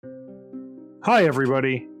Hi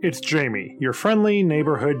everybody, it's Jamie, your friendly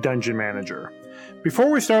neighborhood dungeon manager.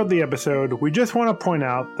 Before we start the episode, we just want to point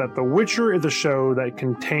out that The Witcher is a show that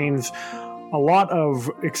contains a lot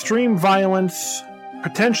of extreme violence,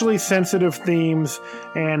 potentially sensitive themes,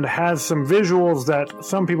 and has some visuals that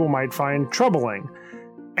some people might find troubling.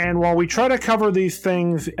 And while we try to cover these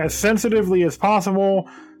things as sensitively as possible,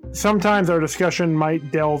 sometimes our discussion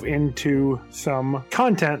might delve into some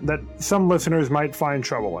content that some listeners might find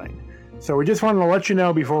troubling. So we just wanted to let you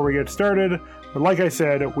know before we get started, but like I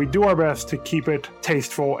said, we do our best to keep it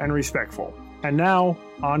tasteful and respectful. And now,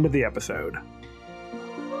 on to the episode.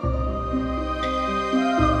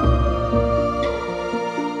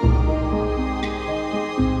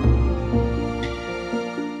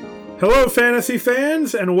 Hello, fantasy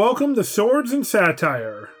fans, and welcome to Swords and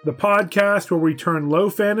Satire, the podcast where we turn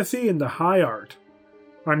low fantasy into high art.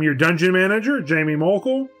 I'm your dungeon manager, Jamie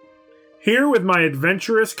Mokel, here with my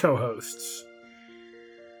adventurous co-hosts.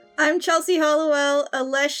 I'm Chelsea Hollowell, a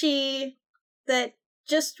Leshy that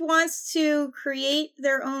just wants to create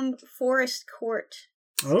their own forest court.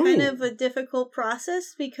 It's kind of a difficult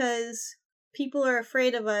process because people are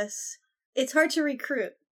afraid of us. It's hard to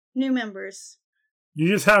recruit new members. You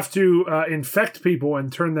just have to infect people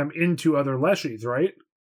and turn them into other Leshies, right?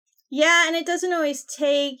 Yeah, and it doesn't always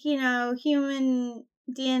take, human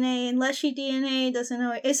DNA and Leshy DNA isn't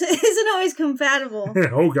always compatible.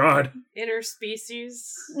 Oh, God.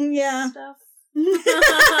 Interspecies stuff.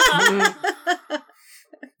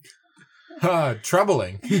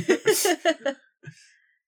 Troubling.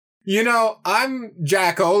 I'm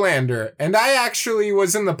Jack Olander, and I actually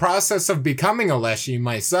was in the process of becoming a Leshy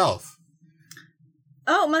myself.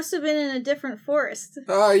 Oh, it must have been in a different forest.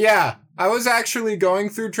 Yeah. I was actually going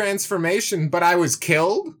through transformation, but I was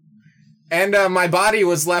killed. And my body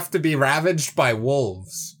was left to be ravaged by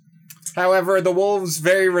wolves. However, the wolves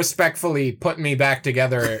very respectfully put me back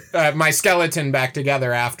together, my skeleton back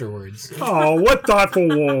together afterwards. Oh, what thoughtful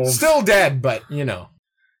wolves. Still dead, but,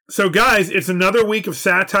 So, guys, it's another week of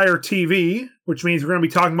Satire TV, which means we're going to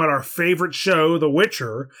be talking about our favorite show, The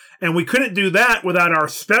Witcher. And we couldn't do that without our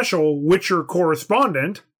special Witcher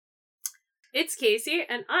correspondent. It's Casey,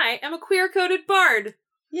 and I am a queer-coded bard.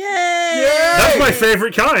 Yay! That's my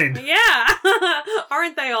favorite kind. Yeah!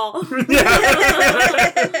 Aren't they all? Yeah.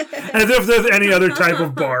 As if there's any other type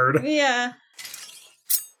of bard. Yeah.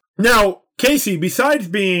 Now, Casey, besides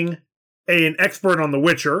being an expert on The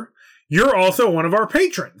Witcher, you're also one of our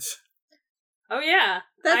patrons. Oh, yeah.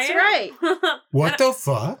 That's right. What the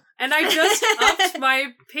fuck? And I just upped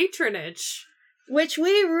my patronage. Which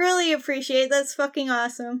we really appreciate. That's fucking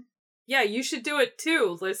awesome. Yeah, you should do it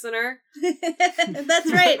too, listener.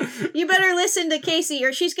 That's right. You better listen to Casey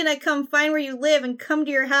or she's gonna come find where you live and come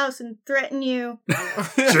to your house and threaten you.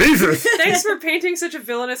 Jesus. Thanks for painting such a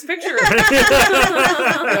villainous picture.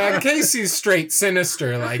 Yeah, Casey's straight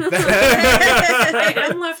sinister like that.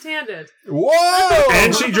 I'm left-handed. Whoa!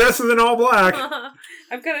 And she dresses in all black.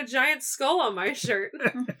 I've got a giant skull on my shirt.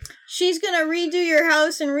 She's gonna redo your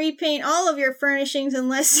house and repaint all of your furnishings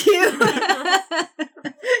unless you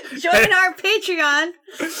join our Patreon.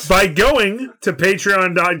 By going to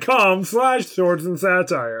patreon.com/swords and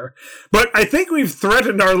satire. But I think we've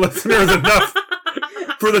threatened our listeners enough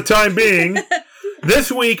for the time being.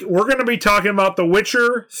 This week, we're going to be talking about The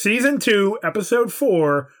Witcher Season 2, Episode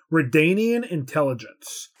 4, Redanian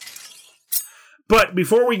Intelligence. But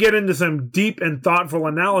before we get into some deep and thoughtful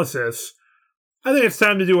analysis, I think it's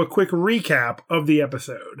time to do a quick recap of the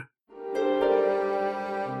episode.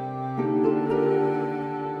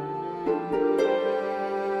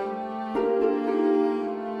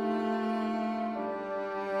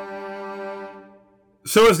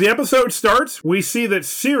 So as the episode starts, we see that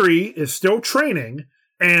Ciri is still training,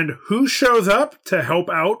 and who shows up to help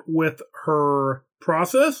out with her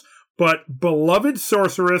process but beloved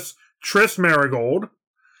sorceress Triss Merigold.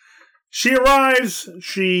 She arrives,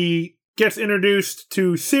 she gets introduced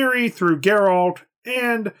to Ciri through Geralt,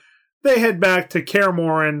 and they head back to Kaer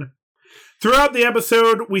Morhen. Throughout the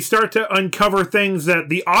episode, we start to uncover things that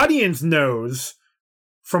the audience knows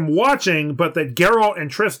from watching, but that Geralt and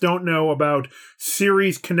Triss don't know about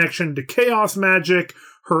Ciri's connection to chaos magic,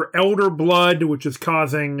 her elder blood, which is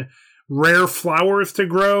causing rare flowers to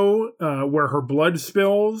grow where her blood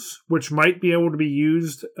spills, which might be able to be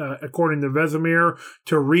used, according to Vesemir,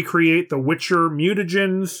 to recreate the Witcher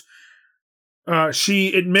mutagens.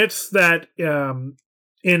 She admits that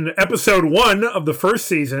in episode 1 of the first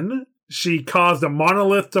season, she caused a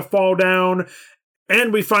monolith to fall down,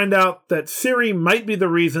 and we find out that Ciri might be the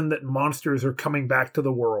reason that monsters are coming back to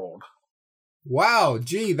the world. Wow,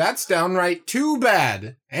 gee, that's downright too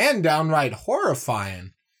bad. And downright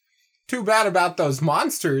horrifying. Too bad about those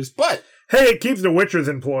monsters, but Hey, it keeps the Witchers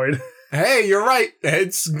employed. hey, you're right.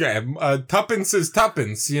 It's tuppence is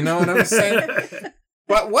tuppence. You know what I'm saying?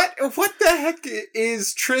 But what the heck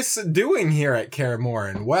is Triss doing here at Kaer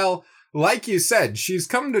Morhen? Well, like you said, she's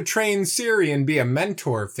come to train Ciri and be a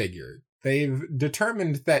mentor figure. They've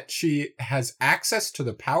determined that she has access to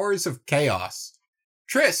the powers of chaos.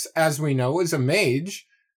 Triss, as we know, is a mage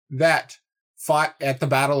that fought at the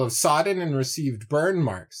Battle of Sodden and received burn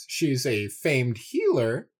marks. She's a famed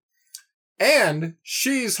healer, and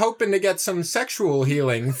she's hoping to get some sexual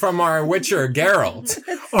healing from our Witcher Geralt.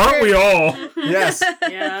 Aren't we all? Yes.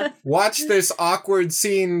 Yeah. Watch this awkward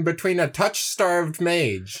scene between a touch-starved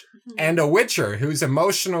mage and a Witcher who's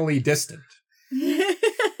emotionally distant.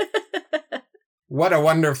 What a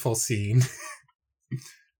wonderful scene.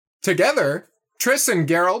 Together, Triss and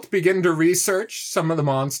Geralt begin to research some of the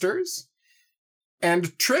monsters,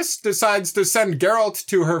 and Triss decides to send Geralt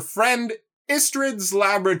to her friend Istrid's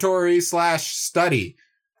laboratory/study.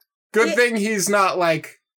 Good thing he's not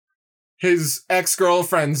like his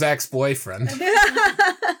ex-girlfriend's ex-boyfriend.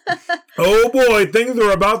 Oh boy, things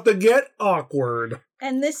are about to get awkward.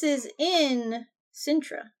 And this is in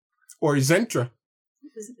Sintra. Or Zentra.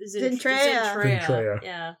 Zentrea. Zentrea.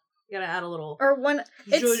 Yeah. You gotta add a little. Or one.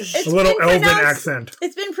 It's A little been elven pronounced- accent.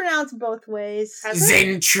 It's been pronounced both ways.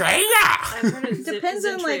 Zentrea! I've heard it Depends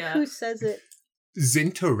on like who says it.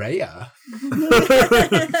 Zentorea.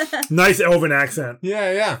 Nice elven accent.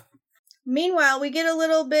 Yeah. Meanwhile, we get a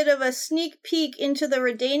little bit of a sneak peek into the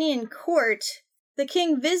Redanian court. The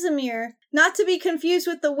King Vizimir, not to be confused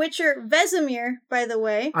with the Witcher Vesemir, by the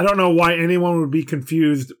way. I don't know why anyone would be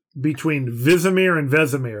confused between Vizimir and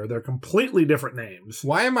Vesemir. They're completely different names.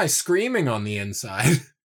 Why am I screaming on the inside?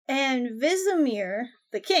 And Vizimir,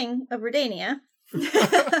 the king of Redania,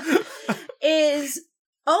 is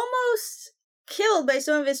almost killed by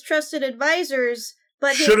some of his trusted advisors,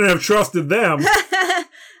 but Shouldn't have trusted them.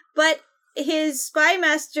 but his spy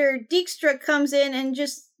master Dijkstra comes in and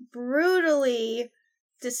just brutally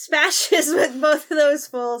dispatches with both of those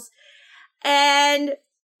fools, and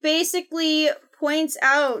basically points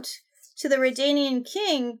out to the Redanian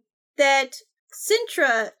king that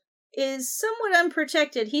Sintra is somewhat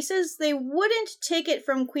unprotected. He says they wouldn't take it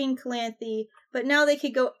from Queen Calanthe, but now they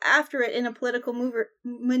could go after it in a political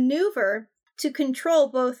maneuver to control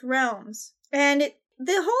both realms. And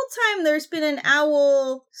the whole time there's been an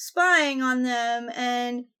owl spying on them,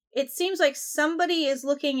 and it seems like somebody is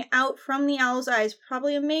looking out from the owl's eyes,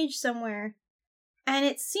 probably a mage somewhere. And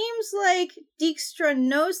it seems like Dijkstra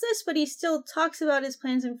knows this, but he still talks about his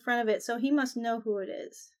plans in front of it, so he must know who it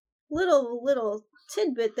is. Little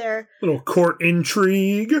tidbit there. Little court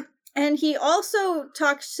intrigue. And he also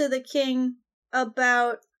talks to the king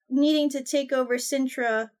about needing to take over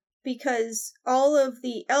Sintra because all of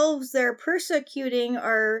the elves they're persecuting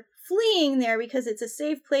are fleeing there because it's a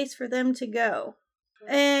safe place for them to go.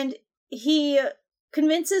 And he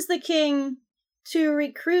convinces the king to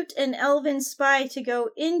recruit an elven spy to go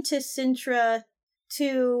into Sintra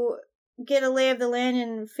to get a lay of the land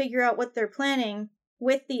and figure out what they're planning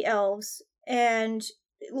with the elves. And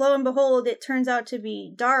lo and behold, it turns out to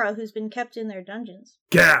be Dara, who's been kept in their dungeons.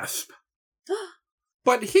 Gasp.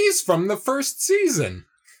 But he's from the first season.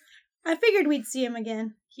 I figured we'd see him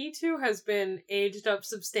again. He too has been aged up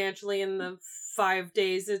substantially in the 5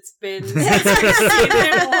 days it's been since we've seen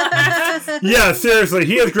him last. Yeah, seriously,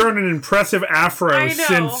 he has grown an impressive afro I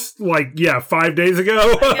know. since, 5 days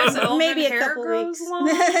ago. I guess elven Maybe a hair couple grows weeks. long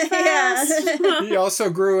Yeah. fast. He also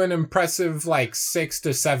grew an impressive, 6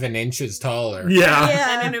 to 7 inches taller. Yeah.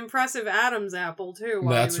 Yeah. And an impressive Adam's apple too.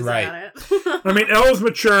 While That's he was right. At it. I mean, elves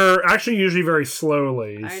mature actually usually very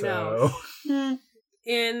slowly. I so. know. Hmm.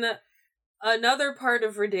 In another part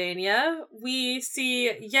of Redania, we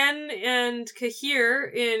see Yen and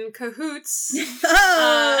Kahir in cahoots.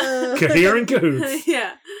 Oh. Kahir and cahoots.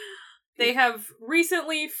 Yeah. They have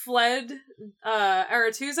recently fled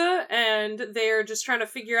Aretuza, and they're just trying to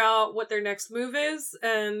figure out what their next move is,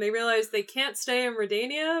 and they realize they can't stay in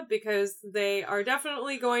Redania because they are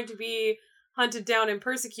definitely going to be hunted down and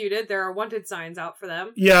persecuted. There are wanted signs out for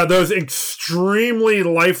them. Yeah, those extremely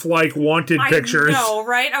lifelike wanted pictures. I know,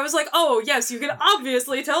 right? I was like, oh, yes, you can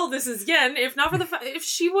obviously tell this is Yen, if not for the fact, if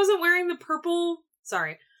she wasn't wearing the purple...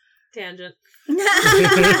 Sorry. Tangent.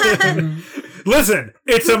 Listen,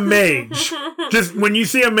 it's a mage. Just when you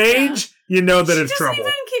see a mage, you know that it's trouble.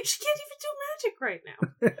 She can't even do magic right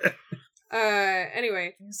now.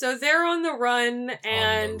 Anyway, so they're on the run,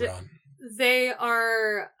 and On the run. they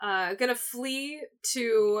are gonna flee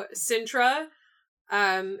to Sintra.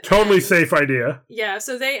 Totally and- safe idea. Yeah,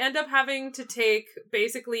 so they end up having to take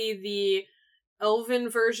basically the elven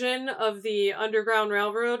version of the Underground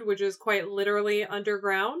Railroad, which is quite literally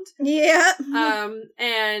underground. Yeah.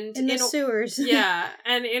 And in the sewers. Yeah,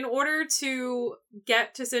 and in order to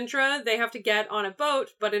get to Sintra, they have to get on a boat,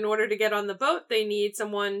 but in order to get on the boat, they need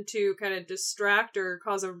someone to kind of distract or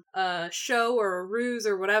cause a show or a ruse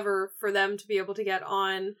or whatever for them to be able to get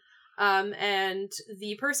on. And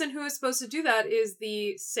the person who is supposed to do that is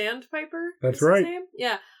the Sandpiper. That's is his right. name?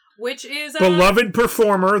 Yeah. Which is beloved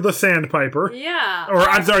performer, the Sandpiper. Yeah. Or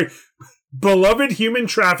I'm sorry, beloved human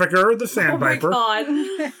trafficker, the Sandpiper. Oh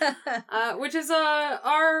my god. Which is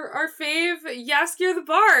our fave Jaskier the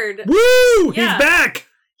Bard. Woo! Yeah. He's back.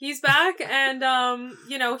 He's back, and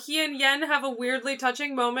he and Yen have a weirdly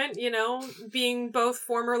touching moment. Being both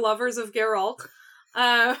former lovers of Geralt.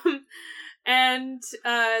 And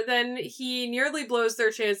then he nearly blows their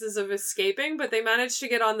chances of escaping, but they manage to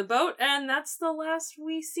get on the boat, and that's the last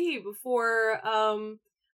we see before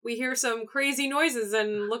we hear some crazy noises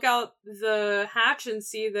and look out the hatch and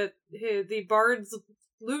see that the bard's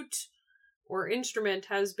lute or instrument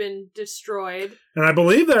has been destroyed. And I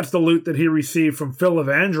believe that's the loot that he received from Phil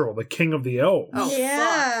Evandrel, the king of the elves. Oh,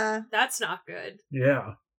 yeah. fuck. That's not good.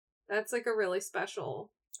 Yeah. That's like a really special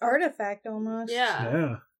artifact almost.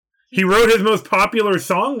 Yeah. He wrote his most popular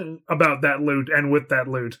song about that loot and with that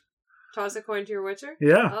loot. Toss a coin to your witcher?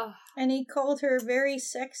 Yeah. Oh. And he called her very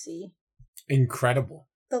sexy. Incredible.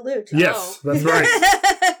 The loot. Yes, that's right.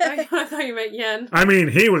 I thought you meant Yen. I mean,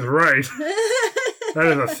 he was right. That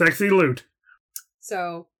is a sexy loot.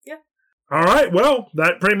 So, yeah. All right, well,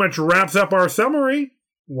 that pretty much wraps up our summary.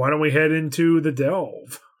 Why don't we head into the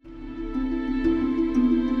delve?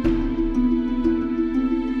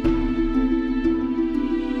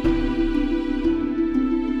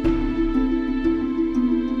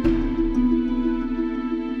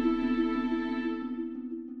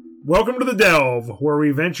 Welcome to The Delve, where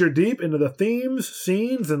we venture deep into the themes,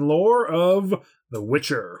 scenes, and lore of The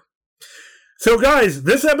Witcher. So guys,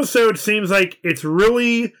 this episode seems like it's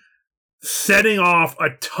really setting off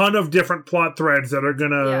a ton of different plot threads that are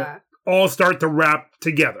going to all start to wrap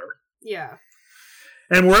together. Yeah.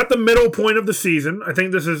 And we're at the middle point of the season. I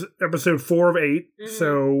think this is episode 4 of 8. Mm-hmm.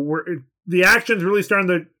 So the action's really starting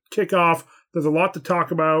to kick off. There's a lot to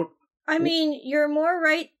talk about. I mean, you're more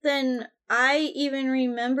right than I even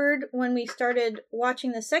remembered when we started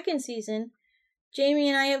watching the second season. Jamie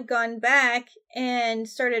and I have gone back and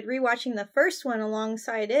started rewatching the first one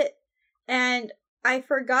alongside it. And I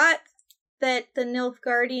forgot that the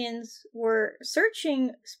Nilfgaardians were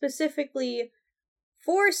searching specifically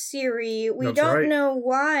for Ciri. We don't know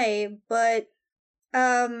why, but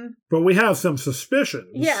we have some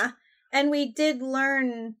suspicions. Yeah. And we did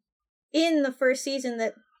learn in the first season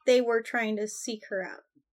that they were trying to seek her out.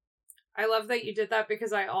 I love that you did that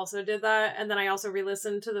because I also did that, and then I also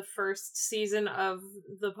re-listened to the first season of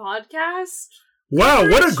the podcast. Wow,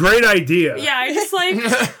 what a great idea. Yeah, I just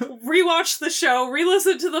rewatched the show,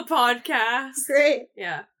 re-listened to the podcast. Great.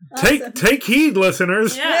 Yeah. Awesome. Take heed,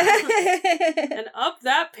 listeners. Yeah. And up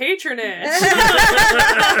that patronage.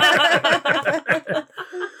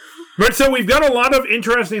 But so we've got a lot of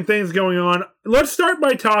interesting things going on. Let's start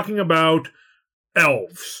by talking about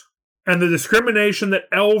elves and the discrimination that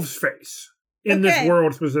elves face in this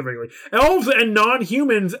world specifically. Elves and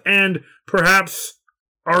non-humans and perhaps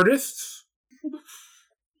artists.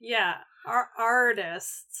 Yeah,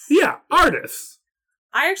 artists. Yeah, artists.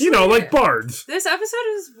 I actually, like bards. This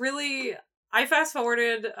episode is really. I fast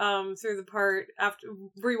forwarded through the part after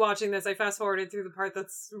rewatching this. I fast forwarded through the part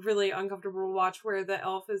that's really uncomfortable to watch, where the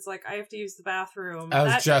elf is like, "I have to use the bathroom." I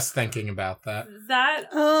was just thinking about that. That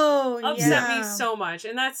upset me so much.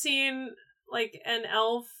 In that scene, an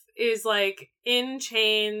elf is in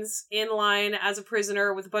chains, in line as a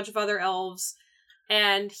prisoner with a bunch of other elves.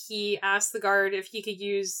 And he asked the guard if he could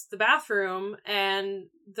use the bathroom, and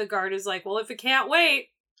the guard is like, well, if it can't wait,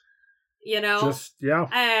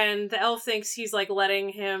 And the elf thinks he's, letting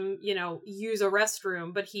him, use a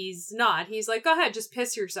restroom, but he's not. He's like, go ahead, just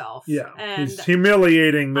piss yourself. Yeah, and he's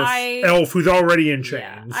humiliating this elf who's already in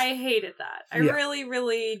chains. Yeah, I hated that. I really,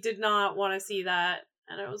 really did not want to see that,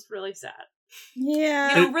 and it was really sad.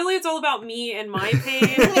 Yeah. Really, it's all about me and my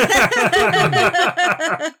pain.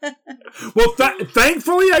 Well,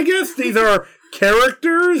 thankfully, I guess these are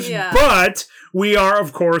characters, but we are,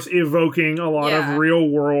 of course, evoking a lot of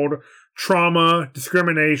real-world trauma,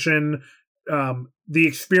 discrimination, the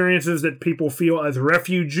experiences that people feel as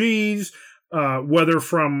refugees, whether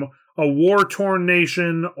from a war-torn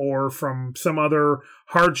nation or from some other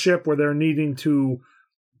hardship where they're needing to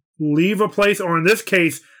leave a place, or in this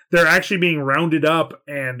case, they're actually being rounded up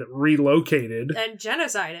and relocated. And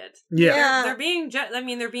genocided. Yeah. They're being,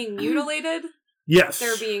 they're being mutilated. Yes.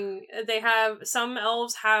 Some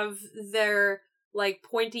elves have their, like,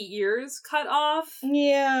 pointy ears cut off.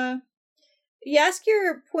 Yeah.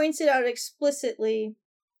 Jaskier points it out explicitly.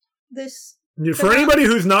 For anybody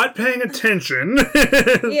who's not paying attention.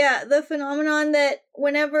 Yeah, the phenomenon that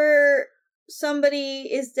whenever somebody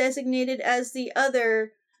is designated as the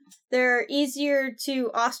other, they're easier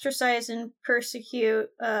to ostracize and persecute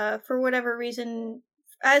for whatever reason,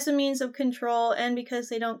 as a means of control and because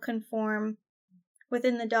they don't conform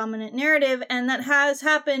within the dominant narrative. And that has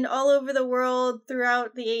happened all over the world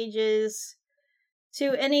throughout the ages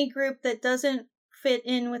to any group that doesn't fit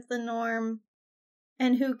in with the norm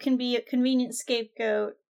and who can be a convenient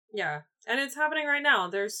scapegoat. Yeah, and it's happening right now.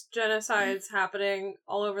 There's genocides happening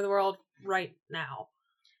all over the world right now.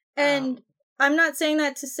 And I'm not saying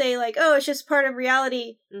that to say, like, oh, it's just part of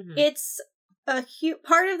reality. Mm-hmm. It's a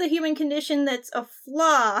part of the human condition that's a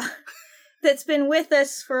flaw that's been with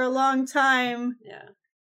us for a long time. Yeah.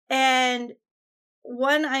 And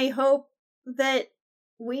one I hope that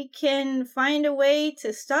we can find a way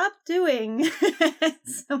to stop doing at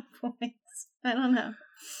some point. I don't know.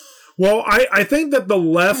 Well, I think that the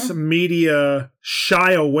less media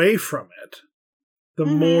shy away from it, the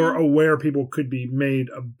more aware people could be made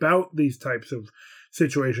about these types of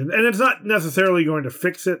situations. And it's not necessarily going to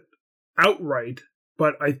fix it outright,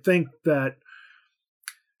 but I think that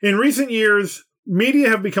in recent years, media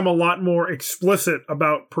have become a lot more explicit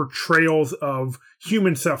about portrayals of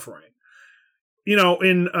human suffering. You know,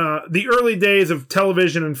 in the early days of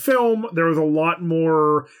television and film, there was a lot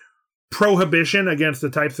more prohibition against the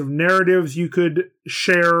types of narratives you could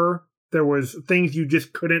share. There was things you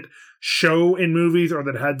just couldn't show in movies or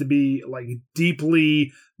that had to be like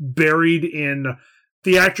deeply buried in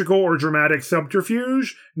theatrical or dramatic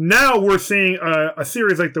subterfuge. Now we're seeing a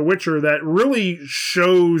series like The Witcher that really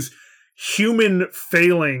shows human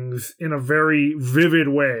failings in a very vivid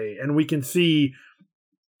way. And we can see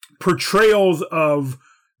portrayals of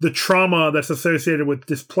the trauma that's associated with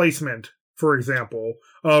displacement, for example,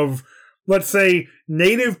 of, let's say,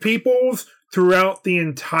 native peoples throughout the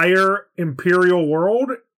entire imperial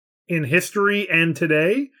world in history and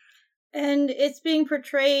today. And it's being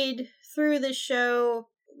portrayed through the show,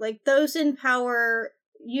 like those in power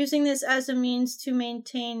using this as a means to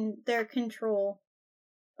maintain their control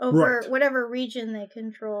over whatever region they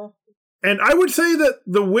control. And I would say that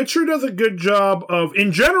The Witcher does a good job of,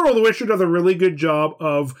 in general, The Witcher does a really good job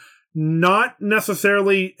of not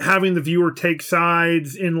necessarily having the viewer take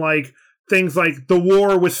sides in, like, things like the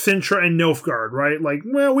war with Sintra and Nilfgaard, right? Like,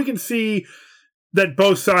 well, we can see that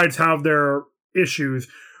both sides have their issues.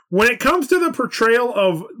 When it comes to the portrayal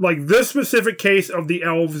of, like, this specific case of the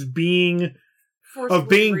elves being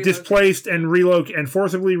displaced and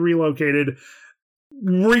forcibly relocated,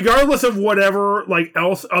 regardless of whatever, like,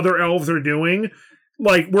 other elves are doing,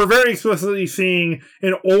 like, we're very explicitly seeing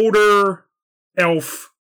an older elf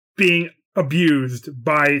being abused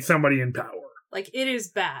by somebody in power. Like, it is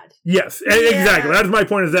bad. Yes, exactly. That's my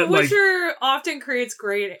point. Is that The Witcher often creates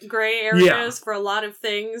gray areas for a lot of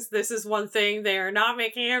things. This is one thing they are not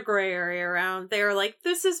making a gray area around. They are like,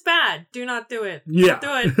 this is bad. Do not do it. Yeah.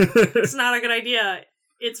 Don't do it. It's not a good idea.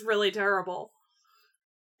 It's really terrible.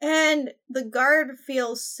 And the guard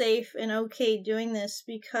feels safe and okay doing this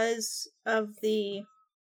because of the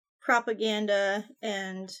propaganda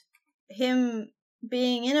and him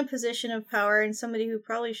being in a position of power and somebody who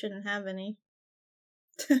probably shouldn't have any.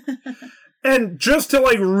 And just to,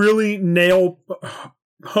 like, really nail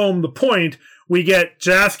home the point, we get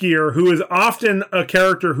Jaskier, who is often a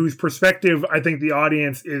character whose perspective I think the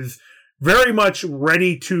audience is very much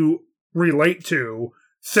ready to relate to,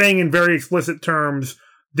 saying in very explicit terms,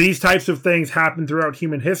 these types of things happen throughout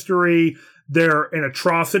human history. They're an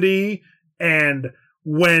atrocity. And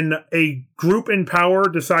when a group in power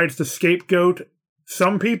decides to scapegoat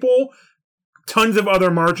some people, tons of other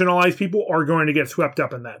marginalized people are going to get swept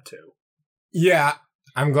up in that too. Yeah,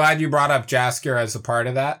 I'm glad you brought up Jaskier as a part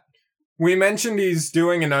of that. We mentioned he's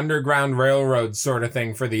doing an underground railroad sort of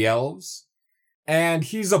thing for the elves. And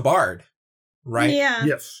he's a bard, right? Yeah.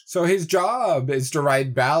 Yes. So his job is to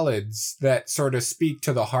write ballads that sort of speak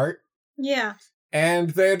to the heart. Yeah. And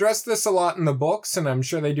they address this a lot in the books, and I'm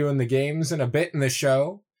sure they do in the games and a bit in the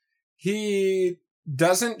show. He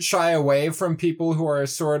doesn't shy away from people who are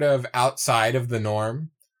sort of outside of the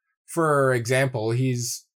norm. For example,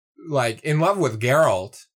 he's, like, in love with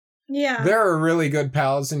Geralt. Yeah. They're really good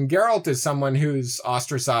pals, and Geralt is someone who's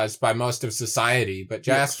ostracized by most of society, but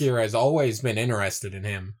Jaskier has always been interested in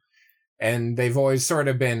him. And they've always sort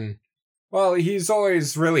of been, well, he's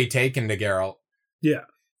always really taken to Geralt. Yeah.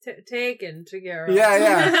 Taken to Geralt.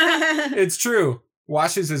 Yeah. It's true.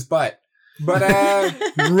 Washes his butt. But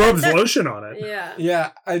rubs lotion on it. Yeah.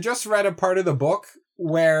 Yeah, I just read a part of the book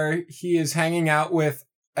where he is hanging out with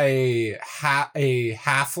a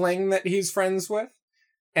halfling that he's friends with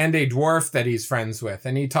and a dwarf that he's friends with.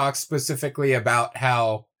 And he talks specifically about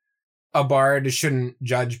how a bard shouldn't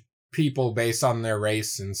judge people based on their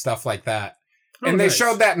race and stuff like that. And they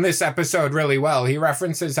showed that in this episode really well. He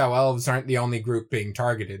references how elves aren't the only group being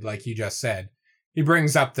targeted, like you just said. He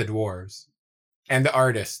brings up the dwarves and the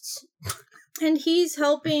artists. And he's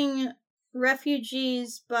helping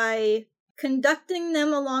refugees by conducting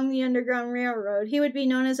them along the Underground Railroad. He would be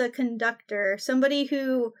known as a conductor, somebody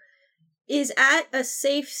who is at a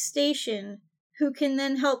safe station who can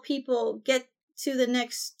then help people get to the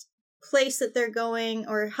next place that they're going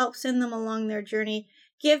or help send them along their journey,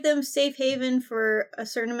 give them safe haven for a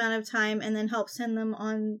certain amount of time, and then help send them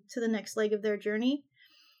on to the next leg of their journey.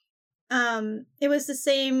 It was the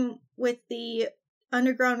same with the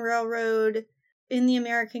Underground Railroad in the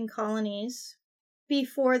American colonies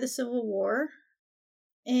before the Civil War.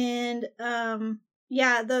 And,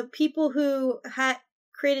 the people who had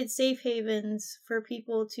created safe havens for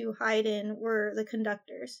people to hide in were the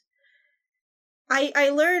conductors. I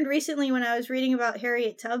learned recently when I was reading about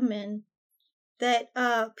Harriet Tubman that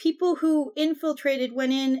people who infiltrated,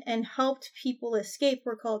 went in and helped people escape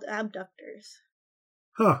were called abductors.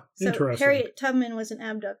 Huh, so interesting. Harriet Tubman was an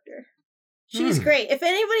abductor. She's great. If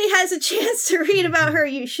anybody has a chance to read about her,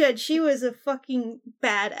 you should. She was a fucking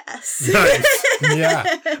badass. Nice.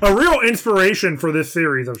 Yeah. A real inspiration for this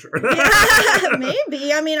series, I'm sure. Yeah,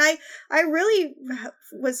 maybe. I mean, I really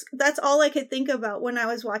was, that's all I could think about when I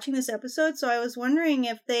was watching this episode, so I was wondering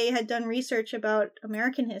if they had done research about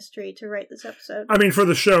American history to write this episode. I mean, for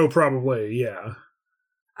the show, probably, yeah.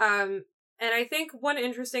 And I think one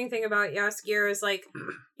interesting thing about Jaskier is, like,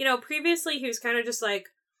 previously he was kind of just, like,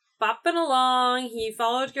 bopping along. He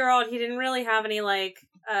followed Geralt. He didn't really have any, like,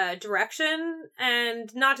 direction. And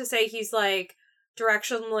not to say he's, like,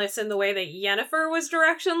 directionless in the way that Yennefer was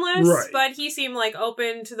directionless, right. But he seemed, like,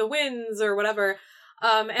 open to the winds or whatever.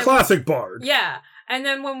 And classic bard. Yeah. And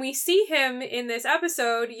then when we see him in this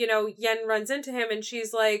episode, Yen runs into him and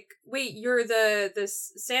she's like, wait, you're the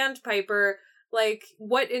sandpiper. Like,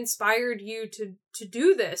 what inspired you to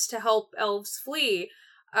do this, to help elves flee?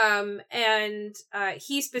 And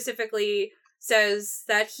he specifically says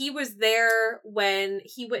that he was there when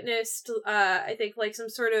he witnessed, I think, like, some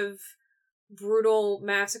sort of brutal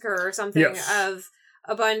massacre or something of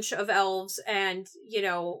a bunch of elves, and,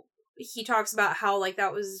 he talks about how, like,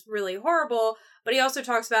 that was really horrible, but he also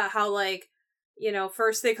talks about how, like,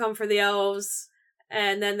 first they come for the elves,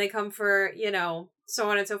 and then they come for, so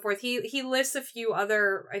on and so forth. He lists a few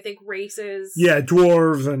other, I think, races. Yeah,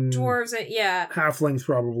 dwarves and yeah. halflings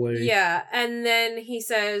probably. Yeah, and then he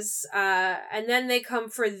says, and then they come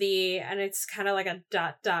for thee, and it's kind of like a ...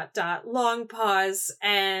 long pause,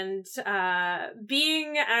 and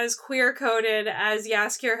being as queer-coded as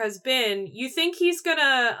Jaskier has been, you think he's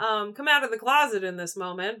gonna come out of the closet in this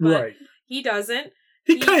moment, but he doesn't.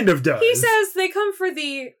 He kind of does. He says they come for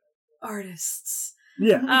the artists.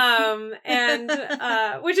 Yeah. And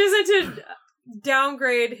which isn't to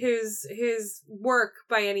downgrade his work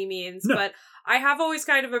by any means, no. But I have always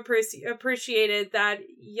kind of appreciated that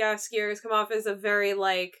Jaskier has come off as a very,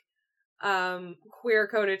 like,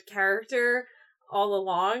 queer-coded character all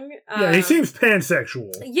along. Yeah, he seems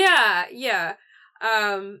pansexual. Yeah.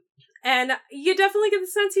 And you definitely get the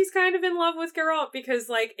sense he's kind of in love with Geralt, because,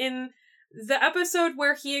 like, in the episode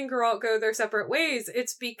where he and Geralt go their separate ways,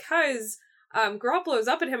 it's because Geralt blows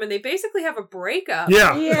up at him and they basically have a breakup.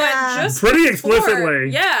 Yeah. But just pretty before, explicitly.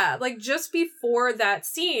 Yeah, like, just before that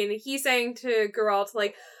scene, he's saying to Geralt,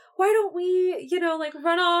 like, why don't we, like,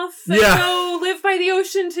 run off and go live by the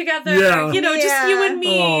ocean together? Yeah. Just you and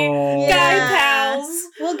me, guy pals.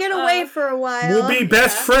 We'll get away for a while. We'll be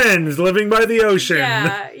best friends living by the ocean.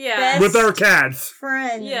 Yeah. With our cats.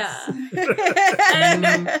 Friends. Yeah.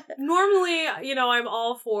 And normally, I'm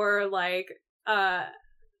all for, like,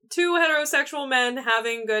 two heterosexual men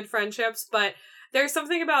having good friendships, but there's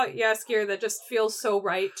something about Jaskier that just feels so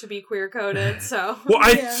right to be queer-coded, so... Well,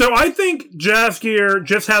 I think Jaskier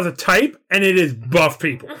just has a type, and it is buff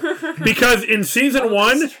people. Because in season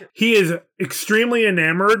 1, he is extremely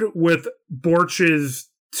enamored with Borch's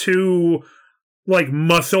two, like,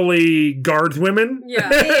 muscly guardswomen.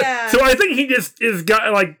 Yeah. So I think he just is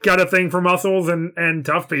got a thing for muscles and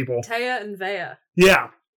tough people. Taya and Vea. Yeah.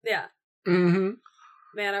 Yeah. Mm-hmm.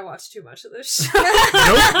 Man, I watched too much of this show.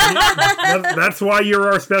 Nope. That's why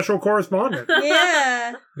you're our special correspondent.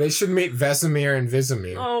 Yeah. They should meet Vesemir and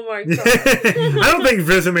Vizimir. Oh my god. I don't think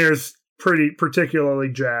Vesemir's particularly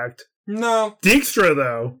jacked. No. Dijkstra,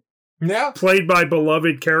 though. Yeah. Played by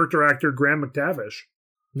beloved character actor Graham McTavish.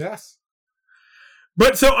 Yes.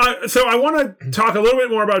 But so I want to talk a little bit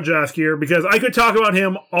more about Jaskier, because I could talk about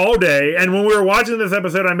him all day. And when we were watching this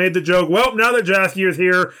episode, I made the joke, well, now that Jaskier's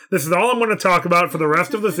here, this is all I'm going to talk about for the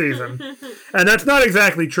rest of the season. And that's not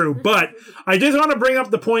exactly true. But I just want to bring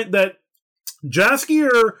up the point that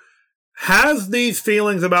Jaskier has these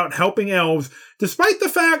feelings about helping elves, despite the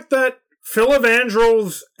fact that Phil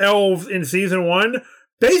Evandrel's elves in season 1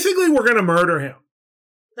 basically were going to murder him.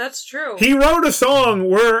 That's true. He wrote a song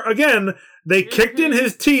where, again, they kicked in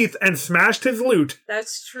his teeth and smashed his lute.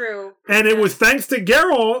 That's true. And it was thanks to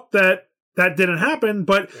Geralt that didn't happen.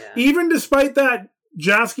 But even despite that,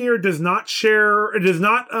 Jaskier does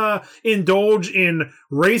not indulge in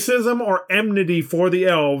racism or enmity for the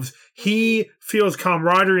elves. He feels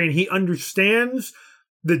camaraderie, and he understands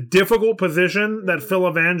the difficult position that Phil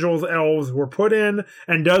Evandrel's elves were put in,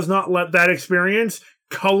 and does not let that experience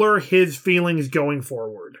color his feelings going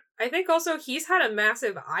forward. I think also he's had a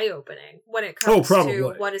massive eye-opening when it comes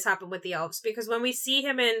to what has happened with the elves, because when we see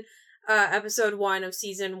him in episode 1 of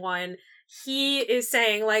season 1, he is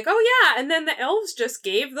saying like, oh yeah, and then the elves just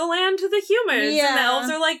gave the land to the humans. Yeah. And the elves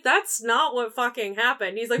are like, that's not what fucking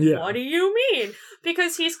happened. He's like, what do you mean?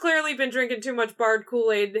 Because he's clearly been drinking too much Bard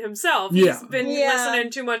Kool-Aid himself. He's been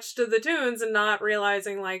listening too much to the tunes and not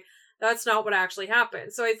realizing like, that's not what actually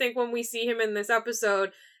happened. So I think when we see him in this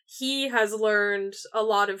episode, he has learned a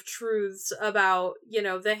lot of truths about, you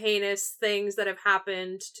know, the heinous things that have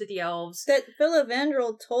happened to the elves. That Phil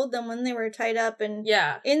Evandrel told them when they were tied up. And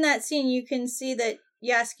in that scene, you can see that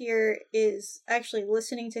Jaskier is actually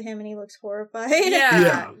listening to him and he looks horrified.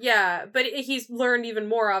 Yeah. But he's learned even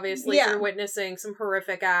more, obviously, through witnessing some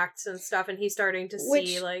horrific acts and stuff. And he's starting to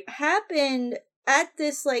see, like... happened at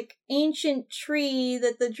this, like, ancient tree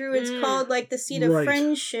that the Druids called, like, the Seat of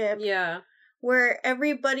Friendship. Yeah. Where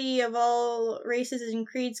everybody of all races and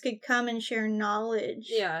creeds could come and share knowledge.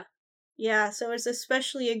 Yeah. Yeah, so it's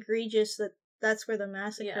especially egregious that that's where the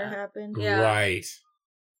massacre happened. Yeah. Right.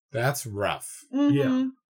 That's rough. Mm-hmm. Yeah.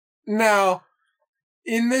 Now,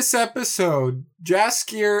 in this episode,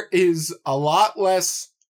 Jaskier is a lot less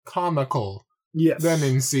comical than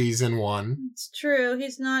in season 1. It's true.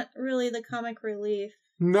 He's not really the comic relief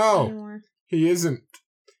anymore. He isn't.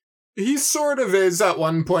 He sort of is at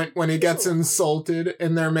one point when he gets insulted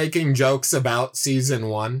and they're making jokes about season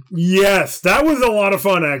 1. Yes, that was a lot of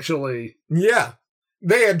fun, actually. Yeah.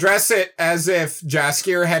 They address it as if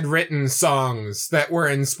Jaskier had written songs that were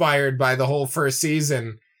inspired by the whole first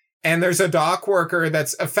season. And there's a dock worker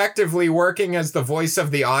that's effectively working as the voice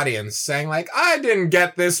of the audience, saying like, I didn't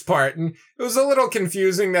get this part. And it was a little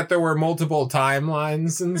confusing that there were multiple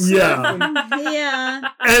timelines and stuff. Yeah.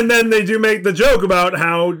 And then they do make the joke about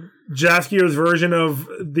how Jaskier's version of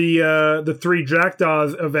the Three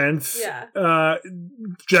Jackdaws events.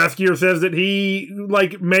 Jaskier says that he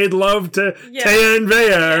like made love to Taya and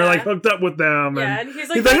Vea, or like hooked up with them. And he's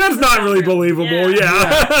like, that's not really believable.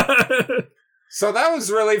 So that was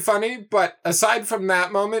really funny, but aside from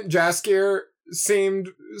that moment, Jaskier seemed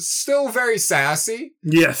still very sassy.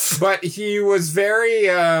 Yes. But he was very,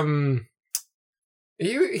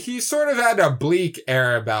 he sort of had a bleak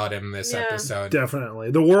air about him this episode.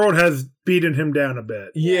 Definitely. The world has beaten him down a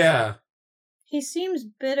bit. Yeah. He seems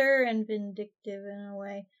bitter and vindictive in a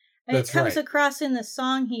way. And it comes across in the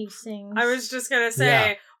song he sings. I was just gonna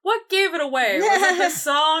say, what gave it away? Was it the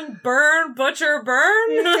song Burn, Butcher,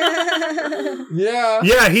 Burn?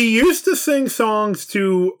 Yeah, he used to sing songs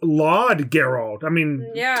to laud Geralt. I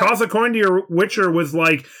mean, Toss a Coin to Your Witcher was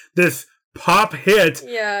like this pop hit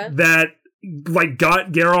that like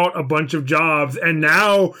got Geralt a bunch of jobs, and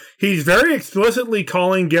now he's very explicitly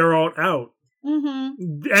calling Geralt out.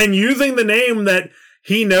 Mm-hmm. And using the name that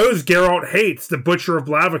he knows Geralt hates, the Butcher of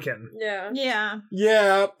Blaviken.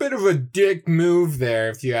 Yeah, a bit of a dick move there,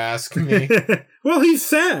 if you ask me. Well, he's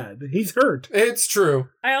sad. He's hurt. It's true.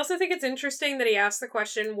 I also think it's interesting that he asked the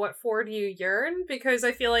question, what for do you yearn? Because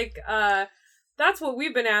I feel like that's what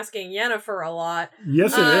we've been asking Yennefer a lot.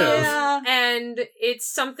 Yes, it is. Yeah. And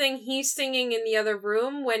it's something he's singing in the other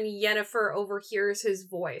room when Yennefer overhears his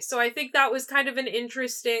voice. So I think that was kind of an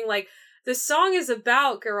interesting, like, the song is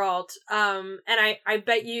about Geralt, and I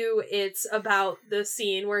bet you it's about the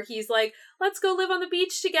scene where he's like, let's go live on the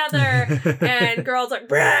beach together, and Geralt's like,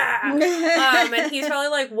 brah! And he's probably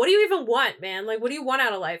like, what do you even want, man? Like, what do you want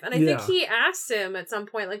out of life? And I think he asks him at some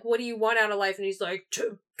point, like, what do you want out of life? And he's like,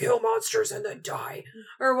 to kill monsters and then die,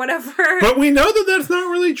 or whatever. But we know that that's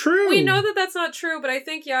not really true. We know that that's not true, but I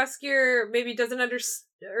think Jaskier maybe doesn't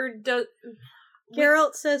understand, or does...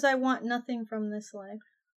 Geralt says, I want nothing from this life.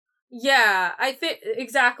 Yeah, I think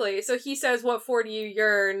exactly. So he says, "What for do you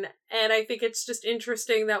yearn?" And I think it's just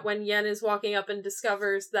interesting that when Yen is walking up and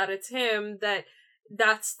discovers that it's him,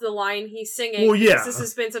 that's the line he's singing. Well, yeah. This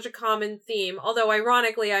has been such a common theme. Although,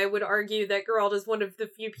 ironically, I would argue that Geralt is one of the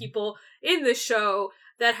few people in the show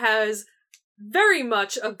that has very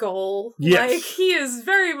much a goal. Yes. Like, he is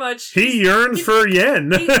very much... He yearns for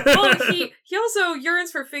Yen. he also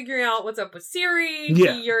yearns for figuring out what's up with Ciri.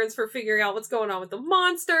 Yeah. He yearns for figuring out what's going on with the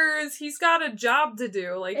monsters. He's got a job to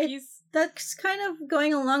do. Like, That's kind of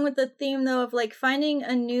going along with the theme, though, of, like, finding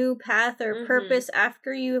a new path or purpose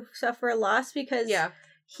after you suffer a loss, because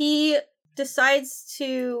he decides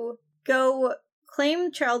to go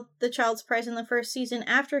claim the child's prize in the first season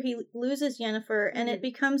after he loses Yennefer, and it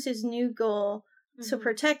becomes his new goal to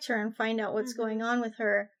protect her and find out what's going on with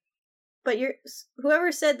her. But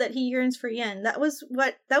whoever said that he yearns for Yen, that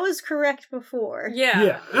was correct before.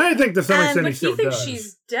 Yeah. I think to some extent he still does. But he thinks does.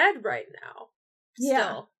 she's dead right now. Yeah.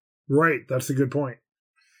 Still. Right, that's a good point.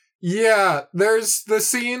 Yeah, there's the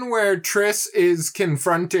scene where Triss is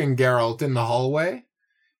confronting Geralt in the hallway,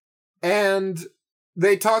 and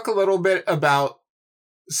they talk a little bit about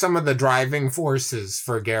some of the driving forces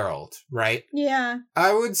for Geralt, right? Yeah.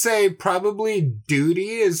 I would say probably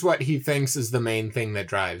duty is what he thinks is the main thing that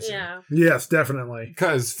drives him. Yes, definitely.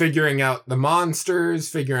 Because figuring out the monsters,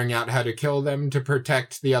 figuring out how to kill them to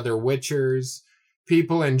protect the other Witchers,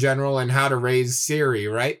 people in general, and how to raise Ciri,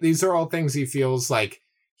 right? These are all things he feels like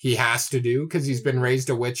he has to do because he's been raised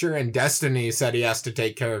a Witcher, and Destiny said he has to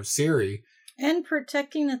take care of Ciri. And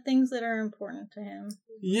protecting the things that are important to him.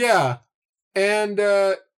 Yeah. And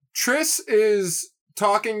Triss is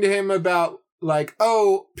talking to him about, like,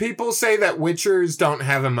 oh, people say that Witchers don't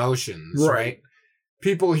have emotions, right?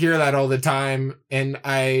 People hear that all the time, and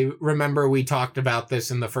I remember we talked about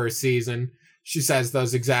this in the first season. She says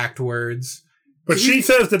those exact words. But she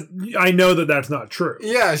says that I know that that's not true.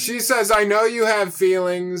 Yeah, she says, I know you have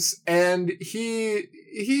feelings, and he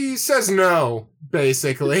says no,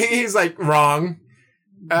 basically. He's like, wrong.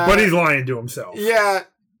 But he's lying to himself. Yeah,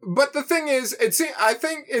 but the thing is, I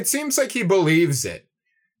think it seems like he believes it.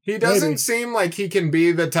 He doesn't seem like he can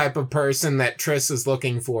be the type of person that Triss is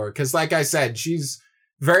looking for, because like I said, she's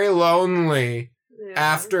very lonely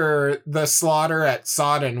after the slaughter at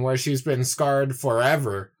Sodden, where she's been scarred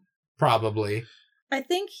forever, probably. I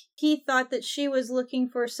think he thought that she was looking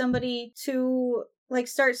for somebody to, like,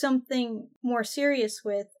 start something more serious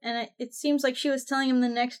with, and it seems like she was telling him the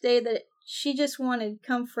next day that she just wanted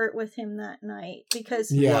comfort with him that night, because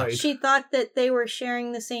she thought that they were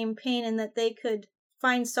sharing the same pain and that they could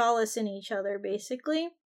find solace in each other,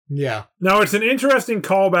 basically. Yeah. Now, it's an interesting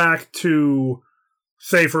callback to,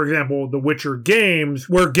 say, for example, the Witcher games,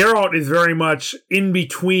 where Geralt is very much in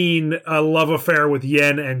between a love affair with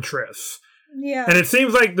Yen and Triss. Yeah. And it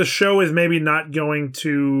seems like the show is maybe not going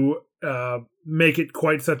to make it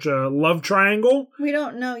quite such a love triangle. We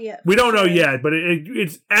don't know yet. We don't know yet, but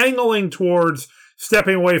it's angling towards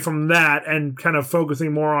stepping away from that and kind of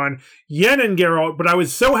focusing more on Yen and Geralt. But I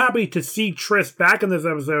was so happy to see Triss back in this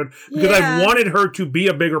episode because I wanted her to be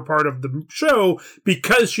a bigger part of the show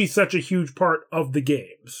because she's such a huge part of the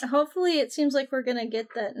games. Hopefully it seems like we're going to get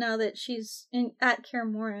that now that she's at Kaer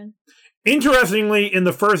Morhen. Interestingly, in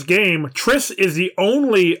the first game, Triss is the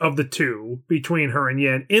only of the two between her and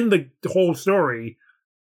Yen in the whole story,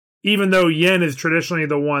 even though Yen is traditionally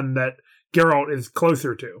the one that Geralt is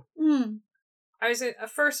closer to.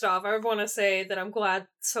 First off, I would want to say that I'm glad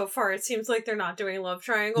so far it seems like they're not doing love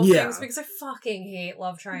triangle things, because I fucking hate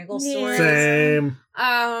love triangle stories. Same.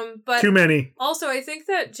 But too many. Also, I think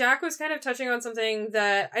that Jack was kind of touching on something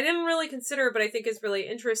that I didn't really consider, but I think is really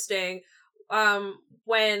interesting.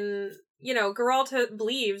 When, Geralt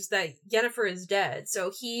believes that Yennefer is dead,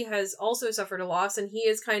 so he has also suffered a loss, and he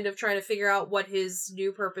is kind of trying to figure out what his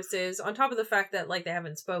new purpose is, on top of the fact that, like, they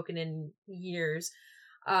haven't spoken in years.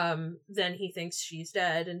 Then he thinks she's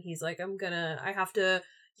dead, and he's like, I have to,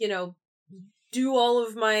 do all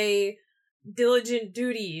of my diligent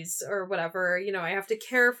duties, or whatever, I have to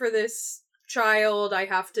care for this child, I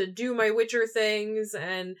have to do my Witcher things,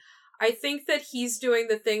 and I think that he's doing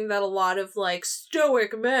the thing that a lot of, like,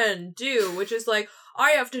 stoic men do, which is, like,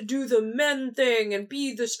 I have to do the men thing and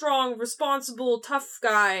be the strong, responsible, tough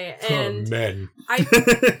guy, and men.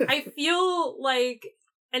 I feel like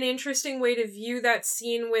an interesting way to view that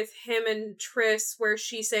scene with him and Triss, where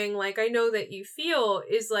she's saying, like, I know that you feel,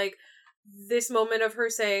 is, like, this moment of her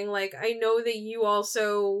saying, like, I know that you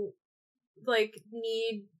also, like,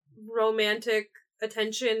 need romantic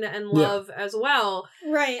attention and love as well.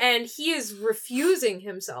 Right. And he is refusing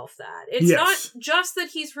himself that. It's not just that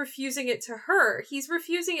he's refusing it to her, he's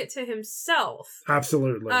refusing it to himself.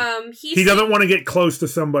 Absolutely. He doesn't want to get close to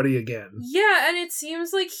somebody again. Yeah, and it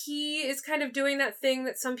seems like he is kind of doing that thing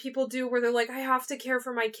that some people do where they're like, I have to care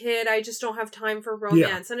for my kid, I just don't have time for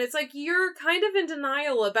romance. And it's like, you're kind of in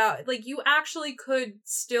denial about, like, you actually could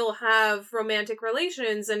still have romantic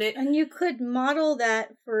relations, and you could model that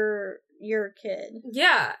for your kid.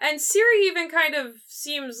 Yeah, and Ciri even kind of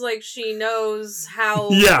seems like she knows how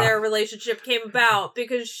their relationship came about,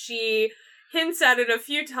 because she hints at it a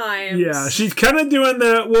few times. Yeah, she's kind of doing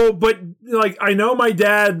but like, I know my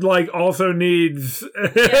dad like also needs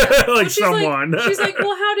someone. She's like,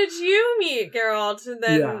 well, how did you meet Geralt? And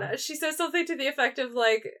then she says something to the effect of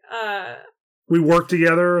like, we worked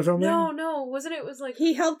together or something? No, wasn't it? It was like,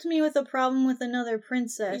 he helped me with a problem with another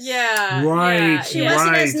princess. Yeah. Right. Yeah, she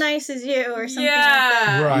wasn't as nice as you or something like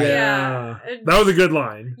that. Right. Yeah. That was a good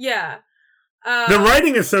line. Yeah. The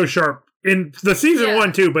writing is so sharp in the season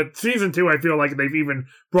 1 too, but season 2 I feel like they've even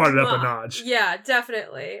brought it up a notch. Yeah,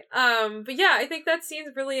 definitely. But yeah, I think that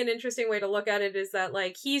scene's really an interesting way to look at it, is that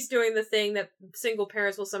like he's doing the thing that single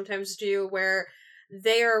parents will sometimes do where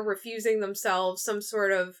they are refusing themselves some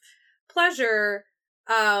sort of pleasure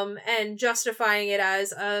and justifying it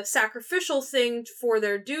as a sacrificial thing for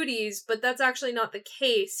their duties, but that's actually not the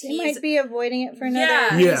case. He might be avoiding it for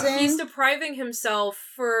another reason. He's depriving himself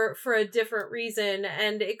for a different reason,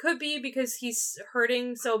 and it could be because he's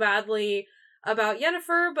hurting so badly about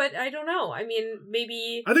Yennefer, but I don't know. I mean,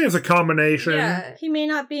 maybe I think it's a combination. Yeah. He may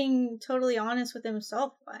not being totally honest with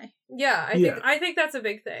himself by. Yeah, I think that's a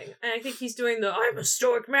big thing. And I think he's doing the I'm a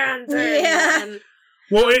stoic man thing. Yeah. And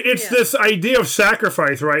well, it's this idea of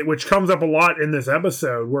sacrifice, right, which comes up a lot in this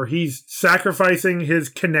episode, where he's sacrificing his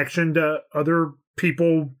connection to other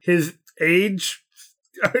people his age,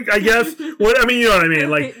 I guess. You know what I mean?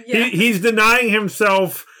 Like, he's denying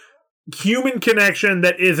himself human connection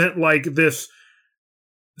that isn't like this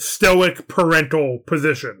stoic parental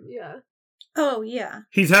position. Yeah. Oh, yeah.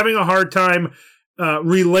 He's having a hard time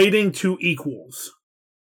relating to equals.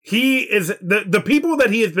 He is the people that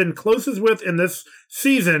he has been closest with in this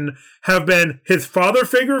season have been his father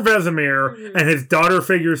figure Vesemir and his daughter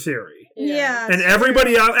figure Ciri. Yeah. And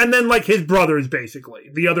everybody else, and then like his brothers, basically,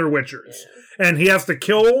 the other Witchers. Yeah. And he has to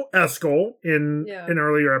kill Eskel in an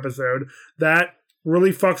earlier episode. That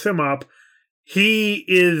really fucks him up.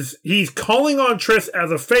 He's calling on Triss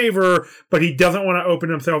as a favor, but he doesn't want to open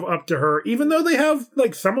himself up to her, even though they have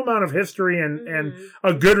like some amount of history and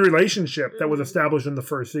a good relationship that was established in the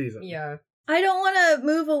first season. Yeah. I don't want to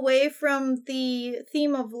move away from the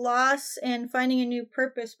theme of loss and finding a new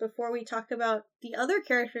purpose before we talk about the other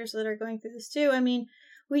characters that are going through this too. I mean,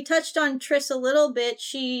 we touched on Triss a little bit.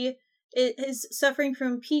 She is suffering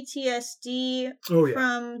from PTSD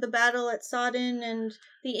from the battle at Sodden and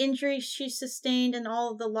the injuries she sustained and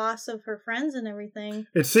all of the loss of her friends and everything.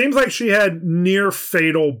 It seems like she had near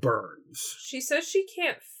fatal burns. She says she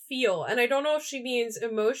can't feel, and I don't know if she means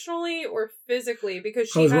emotionally or physically, because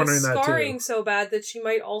she has scarring so bad that she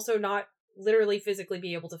might also not literally physically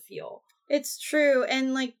be able to feel. It's true,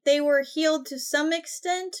 and like they were healed to some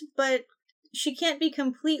extent, but she can't be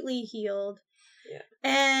completely healed. Yeah.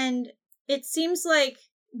 And it seems like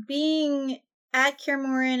being at Kaer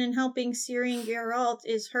Morhen and helping Ciri and Geralt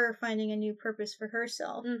is her finding a new purpose for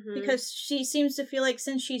herself. Mm-hmm. Because she seems to feel like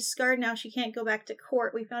since she's scarred now, she can't go back to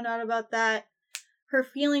court. We found out about that. Her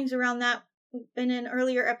feelings around that in an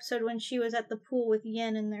earlier episode when she was at the pool with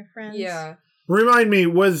Yen and their friends. Yeah. Remind me,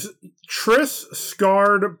 was Triss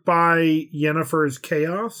scarred by Yennefer's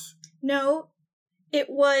chaos? No. It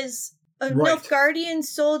was a Nilfgaardian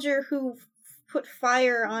soldier who put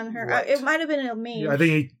fire on her. Right. It might have been a mage. I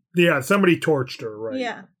think somebody torched her, right?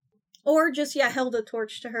 Yeah. Or just, held a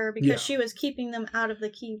torch to her because she was keeping them out of the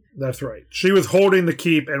keep. That's right. She was holding the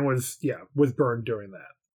keep and was burned during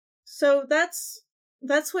that. So that's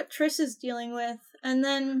what Triss is dealing with. And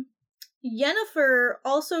then Yennefer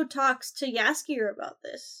also talks to Jaskier about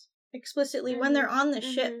this explicitly when they're on the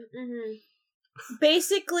ship. Mm-hmm.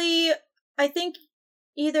 Basically, I think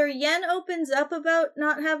either Yen opens up about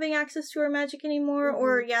not having access to her magic anymore,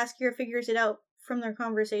 or Jaskier figures it out from their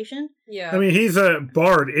conversation. Yeah. I mean, he's a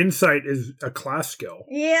bard. Insight is a class skill.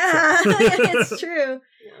 Yeah, it's true.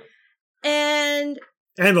 Yeah. And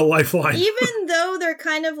a lifeline. Even though they're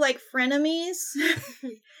kind of like frenemies,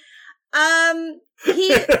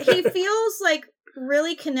 he feels like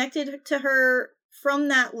really connected to her from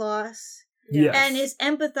that loss. Yes. And is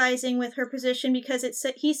empathizing with her position because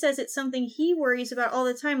he says it's something he worries about all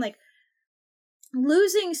the time, like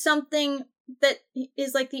losing something that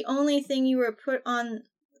is like the only thing you were put on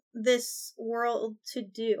this world to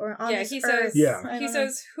do, or on this earth. He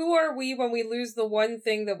says, who are we when we lose the one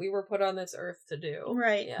thing that we were put on this earth to do?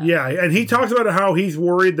 Right. Yeah, and he talks about how he's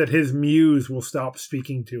worried that his muse will stop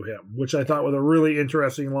speaking to him, which I thought was a really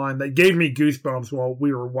interesting line that gave me goosebumps while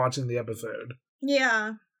we were watching the episode.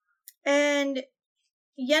 Yeah. And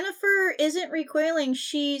Yennefer isn't recoiling.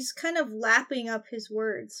 She's kind of lapping up his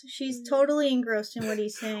words. She's totally engrossed in what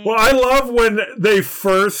he's saying. Well, I love when they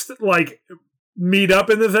first, meet up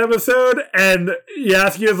in this episode, and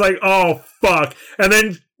Yasuke is like, oh, fuck. And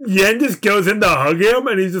then Yen just goes in to hug him,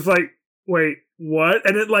 and he's just like, wait, what?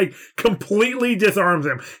 And it, completely disarms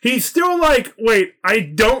him. He's still like, wait, I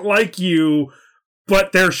don't like you,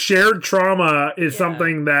 but their shared trauma is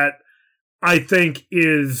something that I think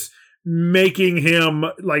is making him,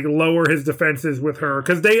 lower his defenses with her,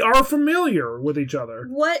 because they are familiar with each other.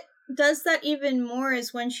 What does that even more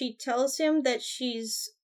is when she tells him that she's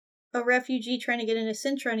a refugee trying to get into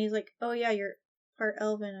Sintra, and he's like, oh yeah, you're part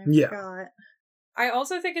elven, I forgot. I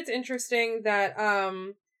also think it's interesting that,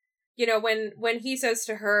 when he says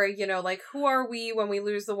to her, who are we when we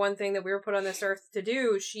lose the one thing that we were put on this earth to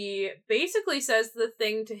do, she basically says the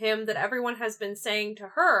thing to him that everyone has been saying to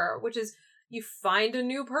her, which is, you find a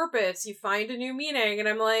new purpose, you find a new meaning. And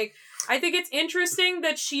I'm like, I think it's interesting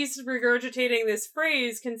that she's regurgitating this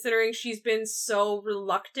phrase, considering she's been so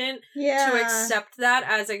reluctant to accept that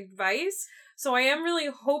as advice. So I am really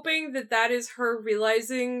hoping that that is her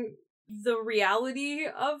realizing the reality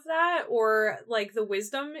of that, or the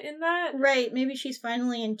wisdom in that. Right, maybe she's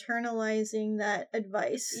finally internalizing that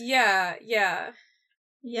advice. Yeah.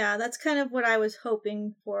 Yeah, that's kind of what I was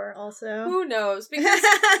hoping for also. Who knows? Because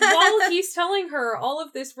while he's telling her all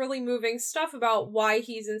of this really moving stuff about why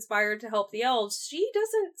he's inspired to help the elves, she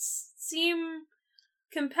doesn't seem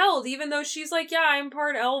compelled, even though she's like, yeah, I'm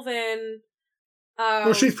part elven.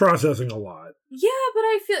 Well, she's processing a lot. Yeah, but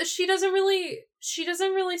I feel she doesn't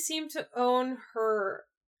really seem to own her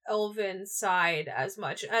elven side as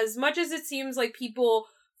much as it seems like people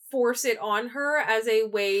force it on her as a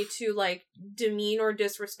way to demean or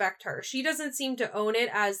disrespect her. She doesn't seem to own it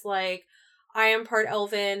as I am part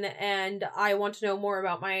elven and I want to know more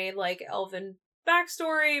about my elven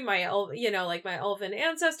backstory, my my elven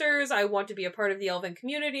ancestors. I want to be a part of the elven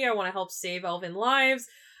community. I want to help save elven lives.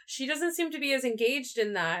 She doesn't seem to be as engaged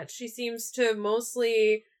in that. She seems to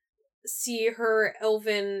mostly see her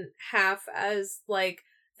elven half as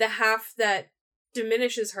the half that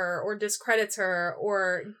diminishes her or discredits her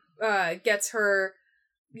or gets her,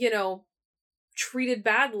 treated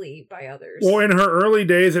badly by others. Well, in her early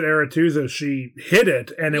days at Aretuza, she hid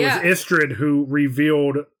it, and it was Istrid who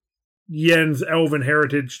revealed Yen's elven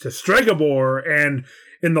heritage to Stregobor, and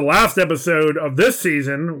in the last episode of this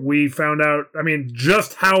season, we found out,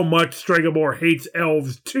 just how much Stregobor hates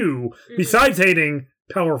elves too, besides hating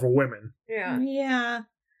powerful women. Yeah. Yeah.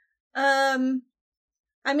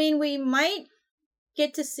 We might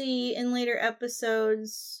get to see in later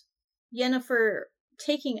episodes Yennefer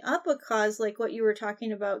taking up a cause like what you were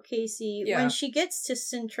talking about, Casey, when she gets to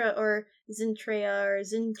Sintra or Zintrea or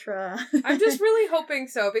Zintra. I'm just really hoping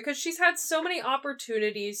so, because she's had so many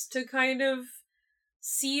opportunities to kind of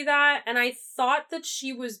see that, and I thought that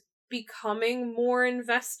she was becoming more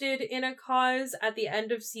invested in a cause at the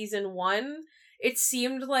end of season 1. It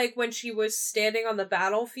seemed like when she was standing on the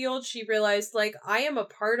battlefield, she realized, I am a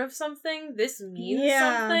part of something. This means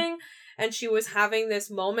something. And she was having this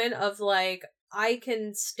moment of, I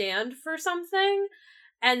can stand for something.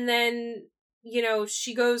 And then,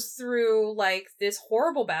 she goes through, this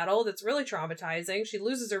horrible battle that's really traumatizing. She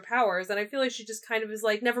loses her powers. And I feel like she just kind of is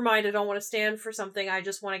never mind, I don't want to stand for something. I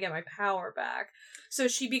just want to get my power back. So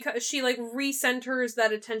she recenters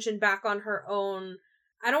that attention back on her own,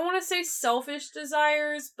 I don't want to say selfish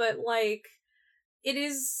desires, but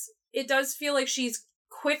it does feel like she's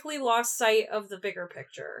quickly lost sight of the bigger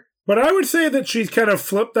picture. But I would say that she's kind of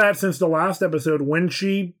flipped that since the last episode when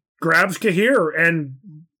she grabs Cahir and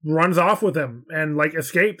runs off with him and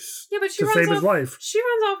escapes to save his life. She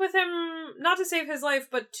runs off with him not to save his life,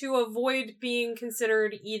 but to avoid being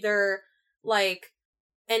considered either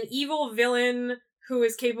an evil villain who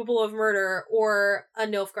is capable of murder or a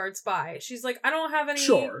Nilfgaard spy. She's I don't have any...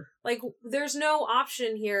 Sure. There's no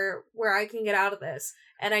option here where I can get out of this,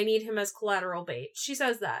 and I need him as collateral bait. She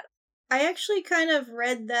says that. I actually kind of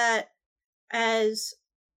read that as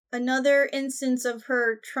another instance of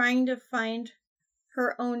her trying to find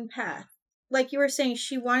her own path. Like you were saying,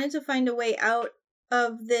 she wanted to find a way out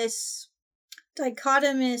of this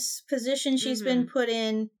dichotomous position she's been put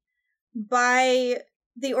in by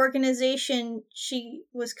the organization she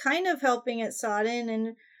was kind of helping at Sodden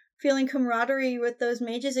and feeling camaraderie with those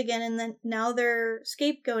mages again, and then now they're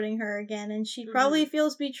scapegoating her again, and she probably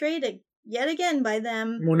feels betrayed yet again by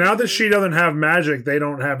them. Well, now that she doesn't have magic, they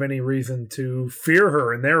don't have any reason to fear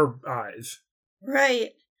her in their eyes.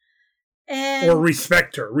 Right. And or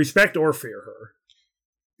respect or fear her.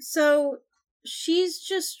 So she's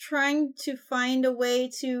just trying to find a way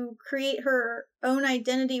to create her own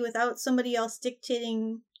identity without somebody else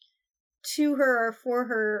dictating to her or for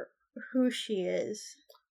her who she is.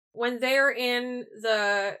 When they're in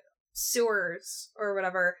the sewers or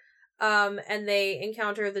whatever, and they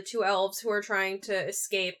encounter the two elves who are trying to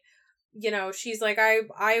escape, she's like,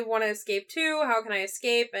 I want to escape too. How can I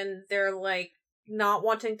escape? And they're like, not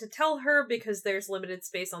wanting to tell her because there's limited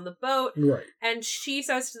space on the boat. Right. And she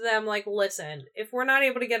says to them, like, listen, if we're not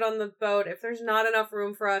able to get on the boat, if there's not enough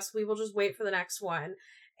room for us, we will just wait for the next one.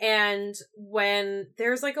 And when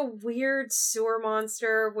there's like a weird sewer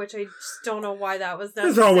monster, which I just don't know why that was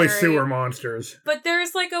necessary. There's always sewer monsters. But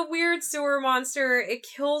there's like a weird sewer monster. It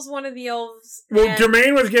kills one of the elves. Well,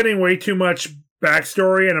 Jermaine was getting way too much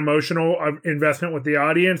backstory and emotional investment with the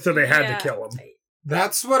audience, so they had to kill him.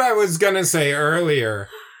 That's what I was gonna say earlier.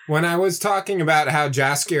 When I was talking about how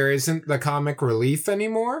Jaskier isn't the comic relief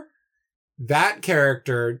anymore, that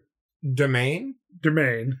character, Dermaine,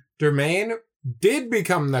 did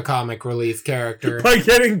become the comic relief character. By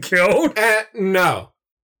getting killed? No.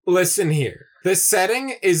 Listen here. The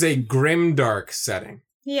setting is a grimdark setting.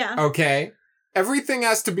 Yeah. Okay? Everything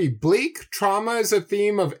has to be bleak. Trauma is a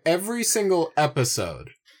theme of every single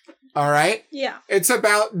episode. All right? Yeah. It's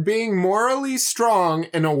about being morally strong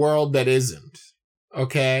in a world that isn't.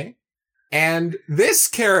 Okay? And this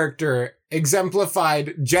character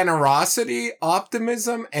exemplified generosity,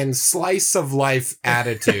 optimism, and slice of life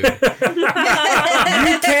attitude.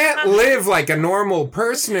 You can't live like a normal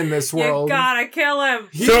person in this world. You gotta kill him.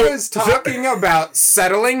 He was talking about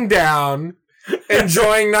settling down,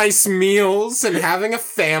 enjoying nice meals, and having a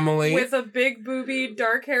family. With a big booby,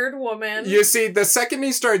 dark-haired woman. You see, the second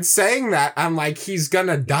he started saying that, I'm like, he's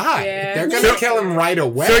gonna die. Yeah. They're gonna kill him right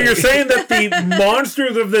away. So you're saying that the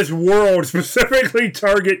monsters of this world specifically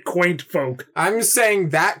target quaint folk? I'm saying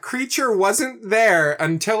that creature wasn't there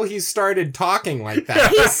until he started talking like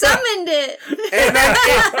that. He summoned it! And then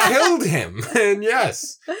it killed him. And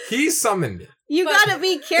yes, he summoned it. You gotta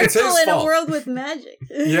be careful in a world with magic.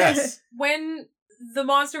 Yes. When the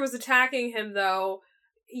monster was attacking him, though,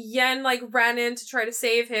 Yen, like, ran in to try to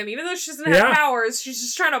save him. Even though she doesn't have powers, she's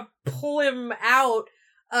just trying to pull him out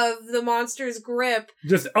of the monster's grip.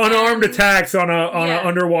 Just unarmed attacks on an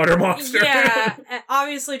underwater monster. Yeah,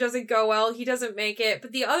 obviously doesn't go well. He doesn't make it.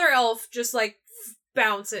 But the other elf just, like,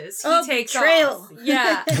 bounces. He takes off.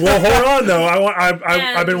 Yeah. Well, hold on, though.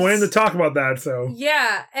 I've been waiting to talk about that, so.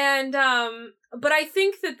 Yeah, and, but I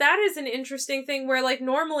think that is an interesting thing where, like,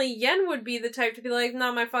 normally Yen would be the type to be like,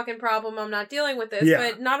 not my fucking problem, I'm not dealing with this. Yeah.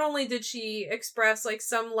 But not only did she express, like,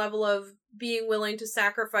 some level of being willing to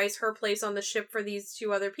sacrifice her place on the ship for these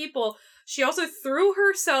two other people, she also threw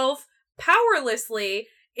herself powerlessly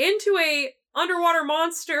into a underwater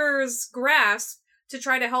monster's grasp to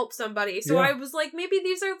try to help somebody. So I was like, maybe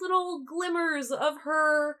these are little glimmers of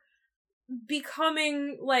her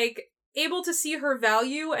becoming, like, able to see her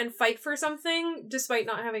value and fight for something despite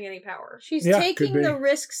not having any power. She's taking the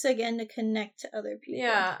risks again to connect to other people.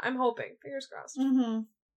 Yeah, I'm hoping. Fingers crossed. Mm-hmm.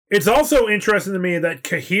 It's also interesting to me that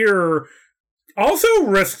Kahir also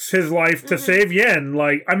risks his life to save Yen.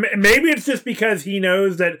 Like, maybe it's just because he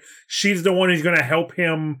knows that she's the one who's going to help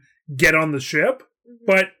him get on the ship,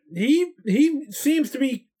 but he seems to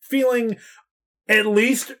be feeling at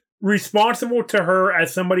least responsible to her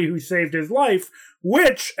as somebody who saved his life,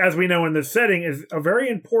 which, as we know in this setting, is a very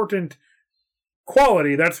important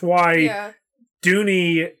quality. That's why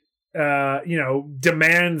Dooney,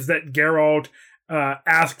 demands that Geralt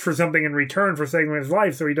ask for something in return for saving his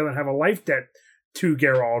life, so he doesn't have a life debt to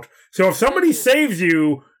Geralt. So if somebody saves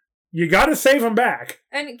you, you gotta save him back.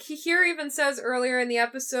 And Kahir even says earlier in the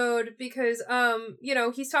episode, because,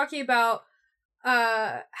 he's talking about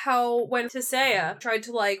how when Tisea tried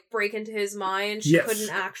to, like, break into his mind, she couldn't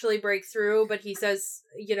actually break through, but he says,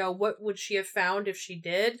 what would she have found if she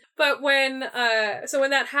did? But when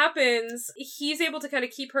that happens, he's able to kind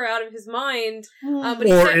of keep her out of his mind.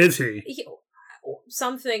 But is he?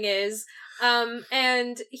 Something is.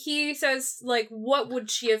 And he says, like, what would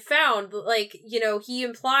she have found? Like, he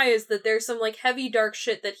implies that there's some, like, heavy dark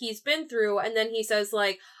shit that he's been through, and then he says,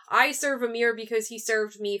 like, I serve Amir because he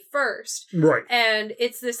served me first. Right. And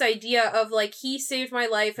it's this idea of, like, he saved my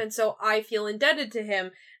life, and so I feel indebted to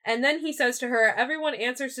him. And then he says to her, everyone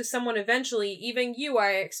answers to someone eventually, even you,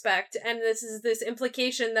 I expect. And this is this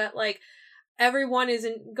implication that, like, everyone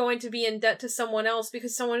isn't going to be in debt to someone else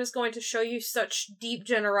because someone is going to show you such deep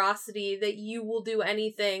generosity that you will do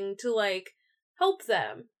anything to, like, help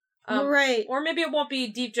them. Right. Or maybe it won't be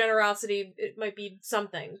deep generosity, it might be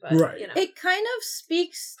something, but, you know. It kind of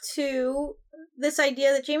speaks to this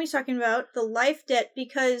idea that Jamie's talking about, the life debt,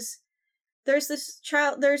 because there's this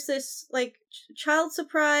child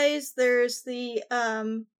surprise, there's the,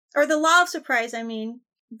 or the law of surprise, I mean.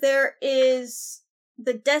 There is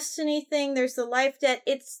the destiny thing, there's the life debt.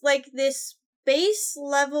 It's like this base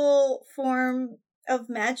level form of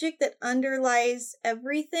magic that underlies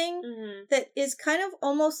everything, that is kind of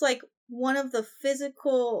almost like one of the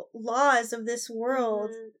physical laws of this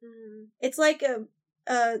world. It's like a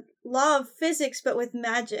law of physics, but with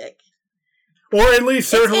magic. Or at least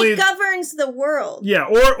certainly... It governs the world. Yeah,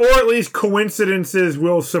 or at least coincidences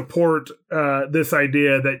will support this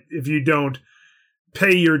idea that if you don't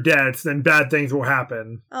pay your debts, then bad things will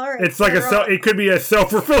happen. All right, it's like it could be a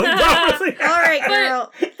self-fulfilling prophecy. All right,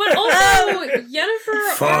 girl. But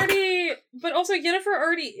also, Yennefer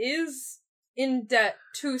already is in debt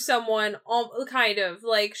to someone, kind of.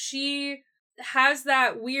 Like, she has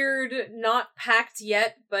that weird, not packed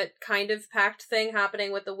yet, but kind of packed thing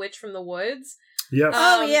happening with the witch from the woods. Yes.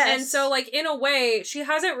 Yes. And so, like, in a way, she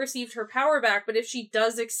hasn't received her power back, but if she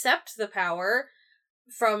does accept the power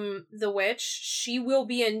from the witch, she will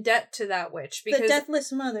be in debt to that witch. Because, the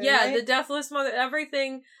Deathless Mother, yeah, right? the Deathless Mother,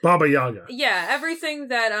 everything... Baba Yaga. Yeah, everything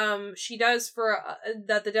that she does for...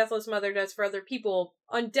 that the Deathless Mother does for other people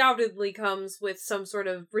undoubtedly comes with some sort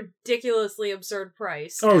of ridiculously absurd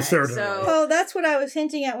price. Oh, certainly. Oh, that's what I was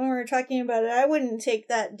hinting at when we were talking about it. I wouldn't take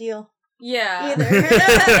that deal. Yeah.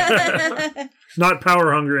 Either. Not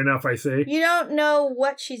power hungry enough, I see. You don't know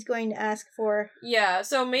what she's going to ask for. Yeah,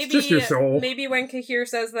 so maybe... It's just your soul. Maybe when Kahir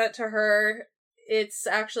says that to her, it's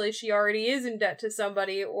actually she already is in debt to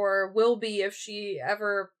somebody, or will be if she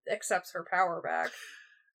ever accepts her power back.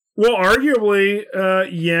 Well, arguably,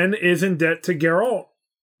 Yen is in debt to Geralt,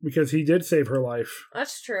 because he did save her life.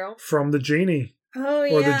 That's true. From the genie. Oh,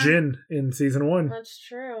 yeah. Or the djinn in season 1. That's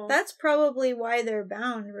true. That's probably why they're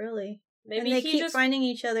bound, really. Maybe and they he keep just finding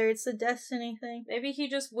each other. It's the destiny thing. Maybe he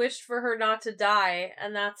just wished for her not to die,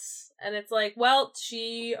 and it's like, well,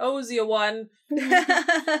 she owes you one.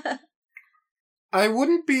 I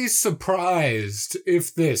wouldn't be surprised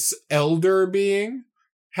if this elder being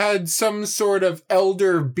had some sort of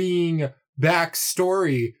elder being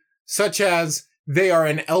backstory, such as they are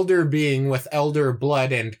an elder being with elder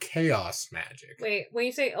blood and chaos magic. Wait, when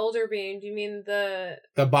you say elder being, do you mean the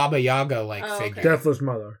Baba Yaga-like figure? Okay. Deathless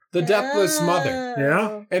Mother. The Deathless Mother.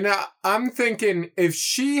 Yeah? And I'm thinking, if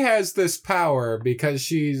she has this power because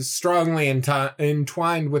she's strongly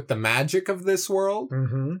entwined with the magic of this world,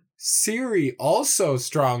 Ciri also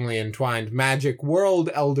strongly entwined magic world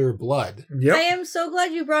elder blood. Yep. I am so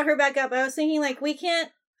glad you brought her back up. I was thinking, like, we can't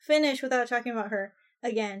finish without talking about her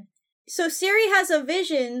again. So Ciri has a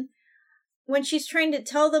vision when she's trying to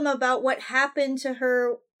tell them about what happened to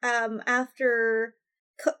her after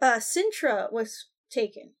Sintra was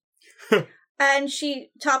taken. And she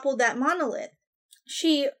toppled that monolith.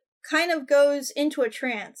 She kind of goes into a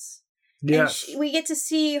trance. Yes. And we get to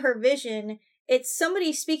see her vision. It's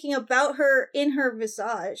somebody speaking about her in her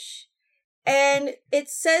visage. And it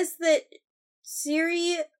says that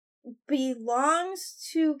Ciri belongs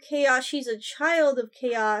to chaos. She's a child of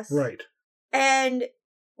chaos. Right. And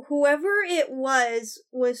whoever it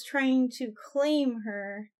was trying to claim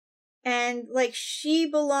her. And, like, she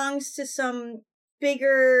belongs to some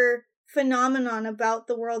bigger phenomenon about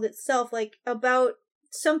the world itself. Like, about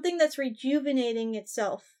something that's rejuvenating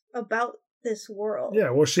itself about this world.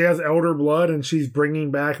 Yeah, well, she has elder blood, and she's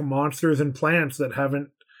bringing back monsters and plants that haven't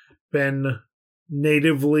been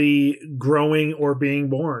natively growing or being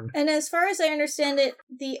born. And as far as I understand it,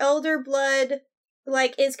 the elder blood,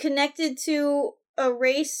 like, is connected to a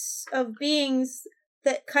race of beings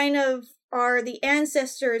that kind of are the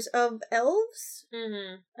ancestors of elves.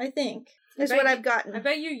 I think is what I've gotten. I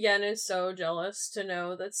bet you Yen is so jealous to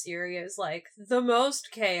know that Ciri is, like, the most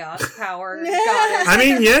chaos power goddess. I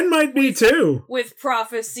mean, Yen might be too. With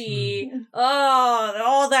prophecy. Oh,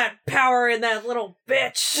 all that power in that little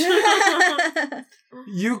bitch.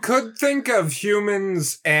 You could think of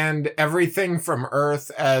humans and everything from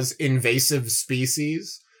Earth as invasive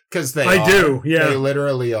species, because they do, yeah. They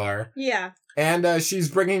literally are. Yeah. And she's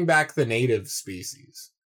bringing back the native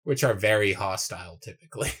species, which are very hostile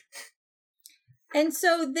typically. And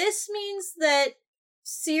so this means that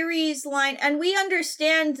Ciri's line, and we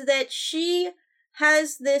understand that she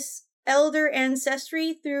has this elder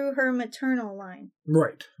ancestry through her maternal line.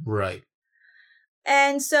 Right. Right.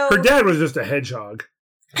 And so her dad was just a hedgehog.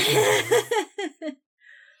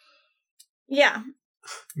 Yeah.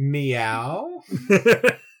 Meow. Is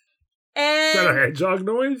that a And hedgehog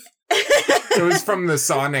noise? It was from the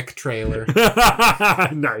Sonic trailer.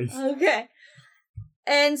 Nice. okay.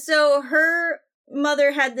 And so her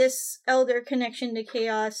mother had this elder connection to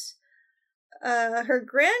chaos. Her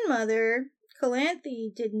grandmother,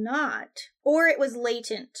 Calanthe, did not. Or it was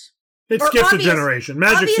latent. It Or skips a generation.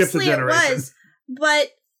 Magic skips a Obviously generation. it was, but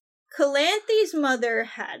Calanthe's mother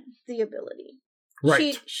had the ability.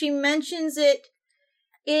 Right. She mentions it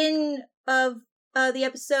in the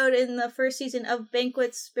episode in the first season of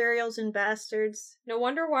Banquets, Burials, and Bastards. No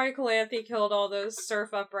wonder why Calanthe killed all those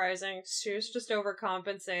surf uprisings. She was just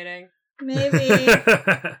overcompensating. Maybe.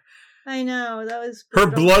 I know, that was Her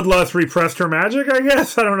brutal. bloodlust repressed her magic, I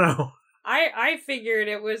guess? I don't know. I figured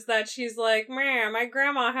it was that she's like, man, my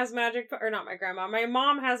grandma has magic, or not my grandma, my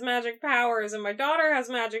mom has magic powers, and my daughter has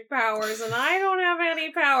magic powers, and I don't have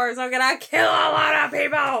any powers. I'm gonna kill a lot of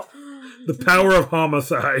people. The power of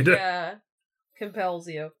homicide. Yeah, compels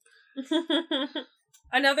you.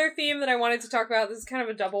 Another theme that I wanted to talk about, this is kind of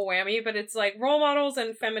a double whammy, but it's like role models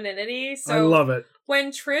and femininity. So I love it.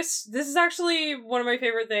 when Triss, this is actually one of my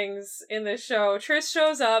favorite things in this show. Triss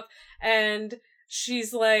shows up and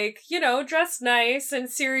she's like, you know, dressed nice, and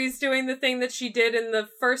Ciri's doing the thing that she did in the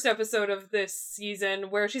first episode of this season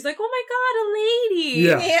where she's like, oh my god, a lady!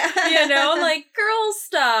 Yeah. You know, like girl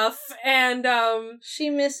stuff. And She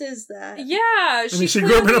misses that. yeah, I mean, she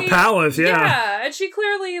grew up in a palace, yeah. Yeah, and she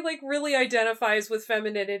clearly, like, really identifies with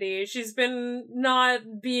femininity. She's been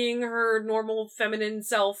not being her normal feminine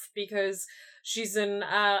self because she's in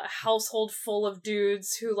a household full of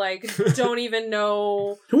dudes who, like, don't even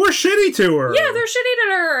know. Who are shitty to her. Yeah, they're shitty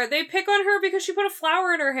to her. They pick on her because she put a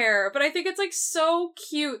flower in her hair. But I think it's, like, so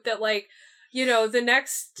cute that, like, you know, the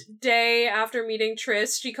next day after meeting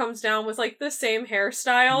Triss, she comes down with, like, the same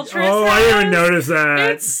hairstyle Triss Oh, I has. didn't even notice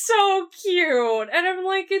that. It's so cute. And I'm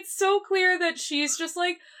like, it's so clear that she's just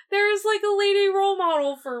like, there's like a lady role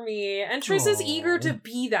model for me. And Triss is eager to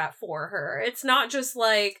be that for her. It's not just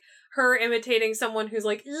like her imitating someone who's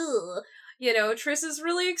like, ugh. You know, Triss is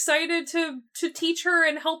really excited to teach her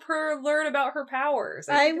and help her learn about her powers.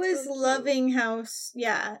 I think was it's really cute. loving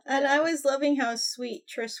I was loving how sweet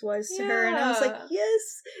Triss was to her, and I was like, Yeah.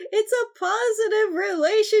 yes, it's a positive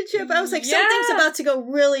relationship. I was like, something's Yeah. about to go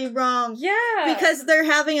really wrong. Yeah. Because they're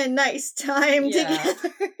having a nice time Yeah.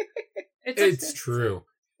 together. It's true.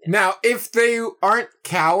 Now, if they aren't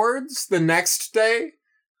cowards the next day,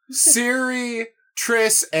 Ciri,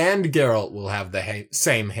 Triss, and Geralt will have the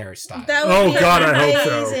same hairstyle. That would Oh be god, I hope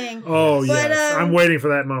so. amazing. Oh But, yes, I'm waiting for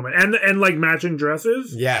that moment. And like matching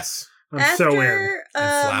dresses. Yes. I'm so in.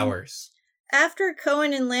 And flowers. After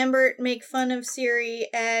Cohen and Lambert make fun of Ciri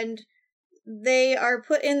and they are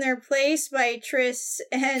put in their place by Triss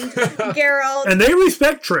and Geralt, And they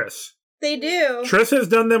respect Triss. they do. Triss has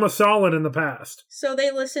done them a solid in the past. So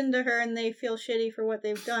they listen to her and they feel shitty for what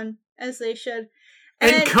they've done, as they should.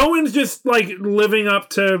 And Cohen's just like living up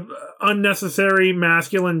to unnecessary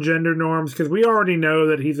masculine gender norms because we already know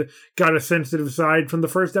that he's got a sensitive side from the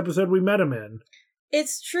first episode we met him in.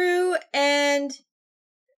 It's true, and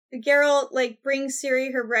Geralt, like, brings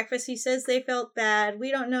Ciri her breakfast. He says they felt bad.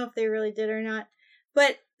 We don't know if they really did or not.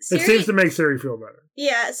 But Ciri, It seems to make Ciri feel better.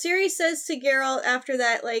 yeah, Ciri says to Geralt after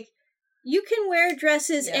that, like, you can wear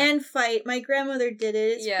dresses Yeah. and fight. My grandmother did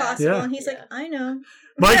it. It's Yeah. possible. Yeah. And he's like, Yeah. I know.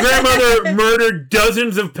 My grandmother murdered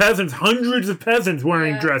dozens of peasants, hundreds of peasants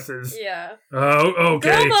wearing Yeah. dresses. Yeah. Oh,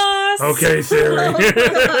 okay. Girl boss! Okay,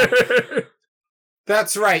 Ciri.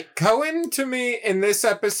 That's right. Cohen, to me, in this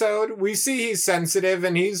episode, we see he's sensitive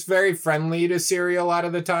and he's very friendly to Ciri a lot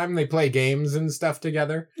of the time. They play games and stuff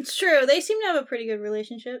together. It's true. They seem to have a pretty good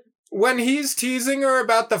relationship. When he's teasing her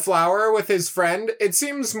about the flower with his friend, it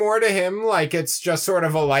seems more to him like it's just sort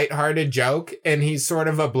of a lighthearted joke, and he's sort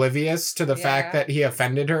of oblivious to the fact Yeah. that he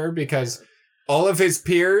offended her because all of his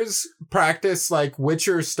peers practice like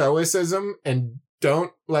Witcher stoicism and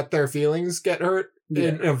don't let their feelings get hurt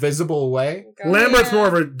in a visible way. Lambert's Yeah. more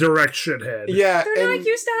of a direct shithead. Yeah, They're and not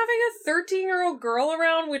used to having a 13-year-old girl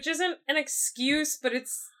around, which isn't an excuse, but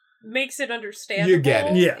it's makes it understandable. You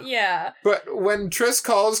get it. Yeah. Yeah. but when Triss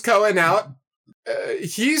calls Cohen out,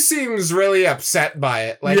 he seems really upset by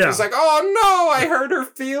it. Like, Yeah. he's like, oh no, I hurt her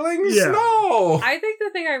feelings? Yeah. No! I think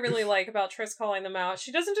the thing I really like about Triss calling them out,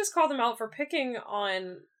 she doesn't just call them out for picking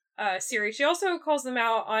on Ciri, she also calls them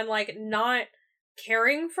out on, like, not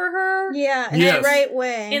caring for her. Yeah, in Yes. the right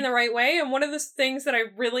way. In the right way. And one of the things that I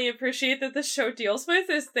really appreciate that the show deals with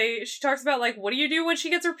is she talks about, like, what do you do when she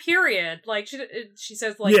gets her period? Like, she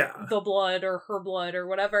says, like, Yeah. the blood or her blood or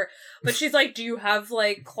whatever. But she's like, do you have,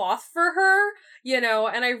 like, cloth for her? You know,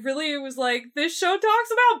 and I really was like, this show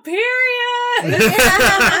talks about periods!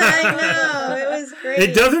 I know. It was great.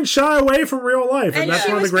 It doesn't shy away from real life, and that's she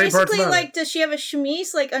one of the was great parts basically about like, it. does she have a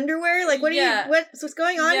chemise, like underwear? Like, what Yeah. what's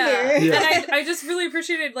going on Yeah. here? Yeah. And I just really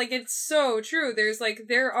appreciated, like, it's so true.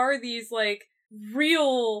 There are these, like,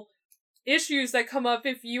 real issues that come up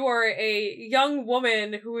if you are a young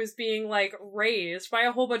woman who is being, like, raised by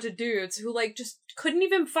a whole bunch of dudes who, like, just couldn't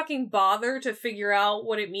even fucking bother to figure out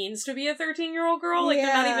what it means to be a 13-year-old girl. Like,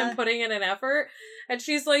 they're not Yeah. even putting in an effort. And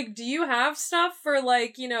she's like, do you have stuff for,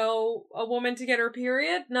 like, you know, a woman to get her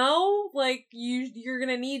period? No? Like, you're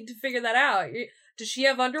gonna need to figure that out. Does she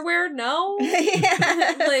have underwear? No?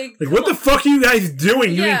 Yeah. Like What the fuck are you guys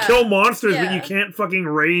doing? You Yeah. can kill monsters, but Yeah. you can't fucking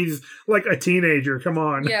raise, like, a teenager. Come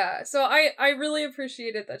on. Yeah, so I really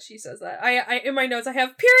appreciated that she says that. I in my notes I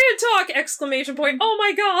have period talk exclamation point. Oh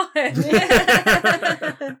my god.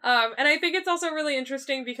 And I think it's also really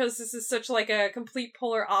interesting because this is such like a complete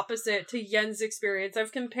polar opposite to Yen's experience.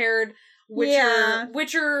 I've compared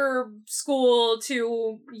Witcher school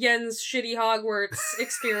to Yen's shitty Hogwarts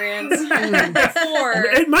experience before.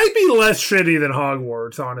 It might be less shitty than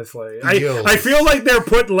Hogwarts, honestly. Eels. I feel like they're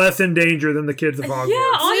put less in danger than the kids of Hogwarts.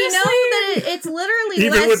 Yeah, We know that it's literally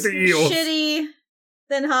Even less with the eels. shitty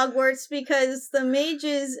than Hogwarts because the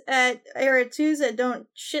mages at Aretusa don't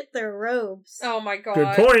shit their robes. Oh my god.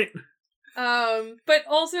 Good point. But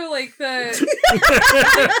also like the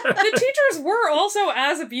teachers were also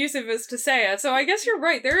as abusive as Tisea, so I guess you're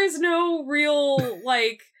right. There is no real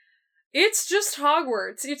like it's just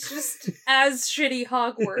Hogwarts. It's just as shitty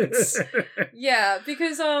Hogwarts. Yeah,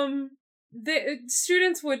 because the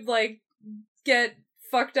students would like get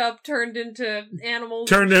fucked up, turned into animals,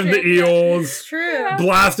 Turned and into shit. Yeah. eels, It's true. Yeah.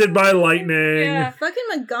 blasted by lightning. Yeah. Fucking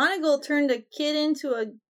McGonagall turned a kid into a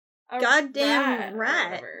A goddamn or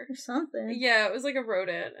rat whatever. or something. Yeah, it was like a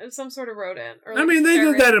rodent. It was some sort of rodent. Or I like mean, they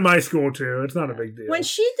ferret. did that in my school, too. It's not a big deal. When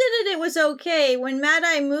she did it, it was okay. When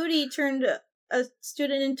Mad-Eye Moody turned a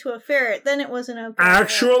student into a ferret, then it wasn't okay.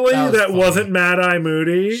 Actually, That was that funny. wasn't Mad-Eye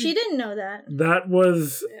Moody. She didn't know that. That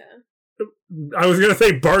was... Yeah. I was going to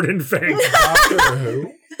say Barton Fink. Doctor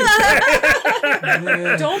Who?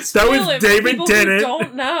 Don't That spoil was it David for people Tennant. who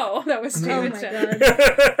don't know. That was Oh David my Tennant.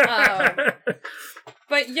 god.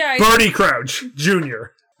 But yeah, Barty Crouch Jr.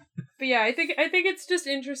 I think it's just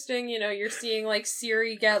interesting. You know, you're seeing like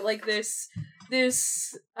Ciri get like this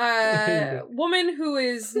woman who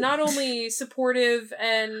is not only supportive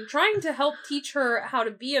and trying to help teach her how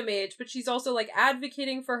to be a mage, but she's also like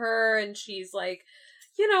advocating for her, and she's like,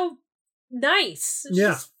 you know, nice.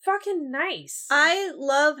 Yeah. She's fucking nice. I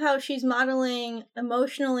love how she's modeling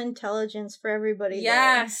emotional intelligence for everybody. there.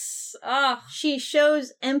 Yes. Ugh. She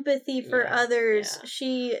shows empathy for Yeah, others. yeah.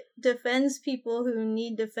 She defends people who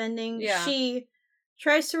need defending. Yeah. She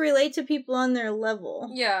tries to relate to people on their level.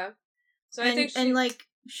 Yeah. So I think she, and like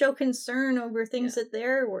show concern over things Yeah. that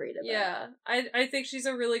they're worried about. yeah, I think she's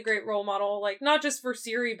a really great role model, like not just for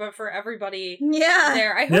Ciri but for everybody Yeah.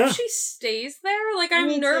 there. I hope Yeah. she stays there. Like I'm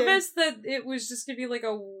Me too. nervous that it was just gonna be like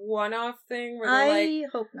a one-off thing where they're like, I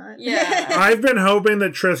hope not. Yeah. I've been hoping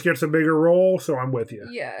that Triss gets a bigger role, so I'm with you.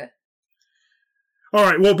 yeah, All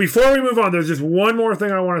right, well, before we move on, there's just one more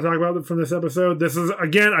thing I want to talk about from this episode. This is,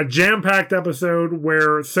 again, a jam-packed episode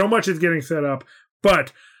where so much is getting set up,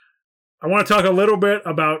 but I want to talk a little bit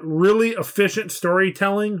about really efficient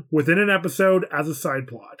storytelling within an episode as a side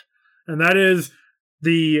plot. And that is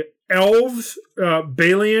the elves,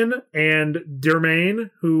 Balian and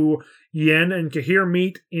Dermain, who Yen and Kahir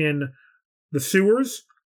meet in the sewers.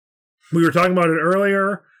 We were talking about it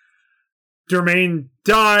earlier. Dermain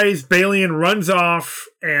dies, Balian runs off,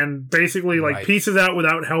 and basically Right. pieces out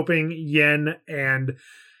without helping Yen, and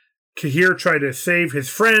Kahir tried to save his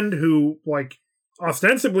friend who,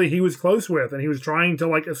 ostensibly he was close with and he was trying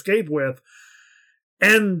to, escape with.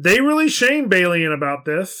 And they really shame Balian about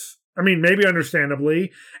this. I mean, maybe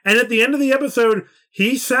understandably. And at the end of the episode,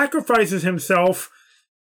 he sacrifices himself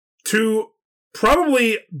to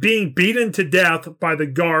probably being beaten to death by the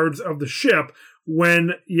guards of the ship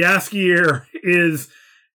when Jaskier is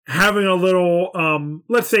having a little,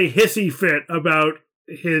 let's say, hissy fit about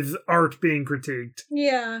his art being critiqued.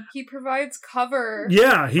 Yeah. he provides cover.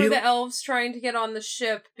 Yeah, For the elves trying to get on the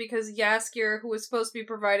ship because Jaskier, who was supposed to be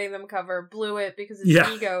providing them cover, blew it because his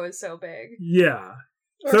Yeah. ego is so big. Yeah.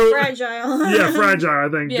 Or fragile. Yeah, fragile, I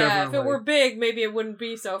think, Yeah, definitely. if it were big, maybe it wouldn't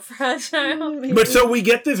be so fragile. But so we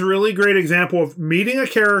get this really great example of meeting a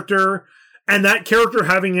character and that character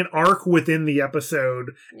having an arc within the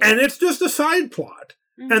episode. And it's just a side plot.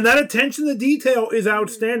 Mm-hmm. And that attention to detail is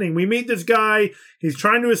outstanding. We meet this guy, he's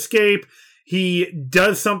trying to escape. He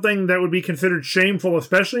does something that would be considered shameful,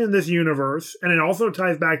 especially in this universe. And it also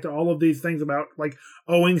ties back to all of these things about, like,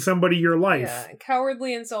 owing somebody your life. Yeah,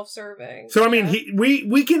 cowardly and self-serving. So, I mean,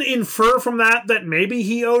 we can infer from that maybe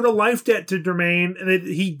he owed a life debt to Dermain that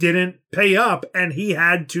he didn't pay up, and he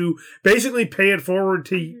had to basically pay it forward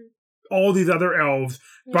to all these other elves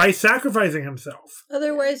by sacrificing himself.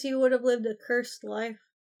 Otherwise, he would have lived a cursed life.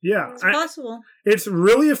 Yeah. It's possible. It's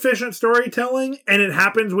really efficient storytelling, and it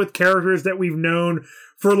happens with characters that we've known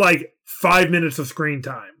for like 5 minutes of screen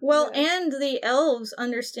time. Well, and the elves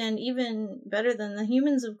understand even better than the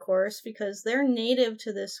humans, of course, because they're native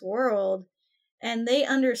to this world, and they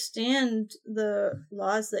understand the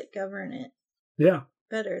laws that govern it. Yeah.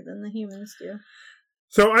 Better than the humans do.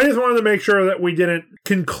 So I just wanted to make sure that we didn't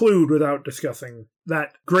conclude without discussing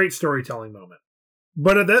that great storytelling moment.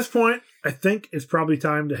 But at this point, I think it's probably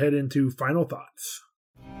time to head into final thoughts.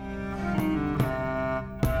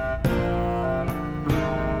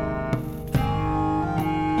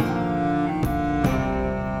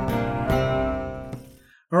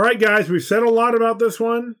 All right, guys, we've said a lot about this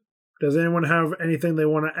one. Does anyone have anything they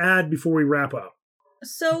want to add before we wrap up?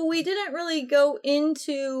 So we didn't really go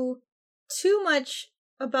into too much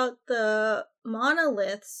about the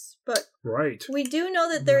monoliths, but we do know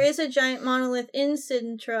that there is a giant monolith in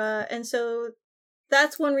Cintra, and so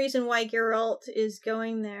that's one reason why Geralt is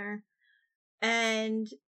going there. And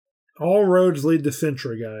all roads lead to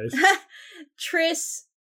Cintra, guys. Triss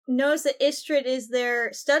knows that Istredd is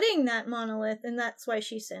there studying that monolith, and that's why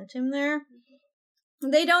she sent him there.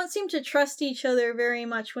 They don't seem to trust each other very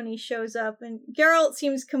much when he shows up, and Geralt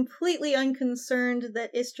seems completely unconcerned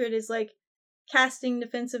that Istredd is, like, casting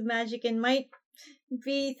defensive magic and might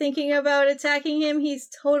be thinking about attacking him. He's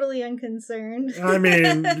totally unconcerned. I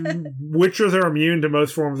mean, witchers are immune to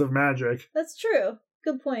most forms of magic. That's true.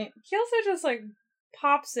 Good point. He also just, like,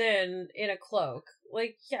 pops in a cloak.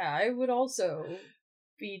 Like, yeah, I would also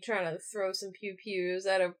be trying to throw some pew-pews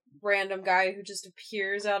at a random guy who just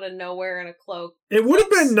appears out of nowhere in a cloak. It would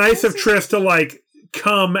have been nice of Triss to, like,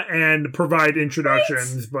 come and provide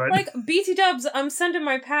introductions, but like, BT Dubs, I'm sending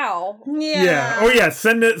my pal. Yeah. Oh yeah,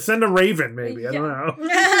 send a raven maybe. I don't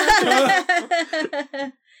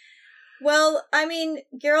know. Well, I mean,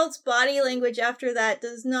 Geralt's body language after that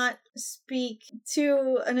does not speak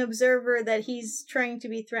to an observer that he's trying to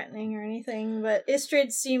be threatening or anything, but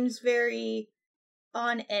Istredd seems very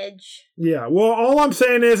on edge. Yeah, well, all I'm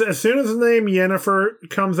saying is, as soon as the name Yennefer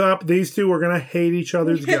comes up, these two are going to hate each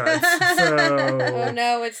other's guts. So... Oh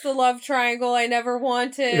no, it's the love triangle I never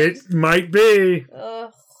wanted. It might be.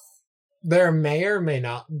 Ugh. There may or may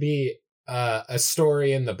not be a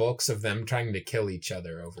story in the books of them trying to kill each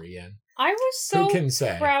other over Yen. I was so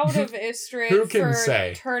proud of Istredd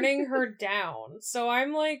for turning her down. So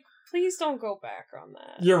I'm like, please don't go back on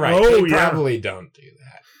that. You're right. They probably don't do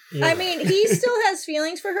that. I mean, he still has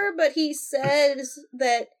feelings for her, but he says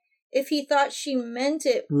that if he thought she meant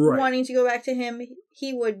it, wanting to go back to him,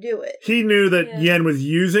 he would do it. He knew that Yen was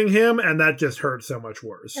using him, and that just hurt so much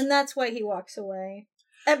worse. And that's why he walks away.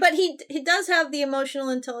 But he does have the emotional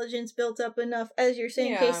intelligence built up enough, as you're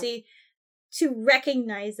saying, Casey, to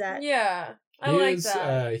recognize that. Yeah, I like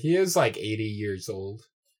that. He is like 80 years old.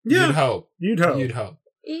 Yeah. You'd hope.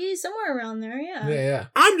 He's somewhere around there, Yeah.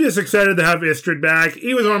 I'm just excited to have Istredd back.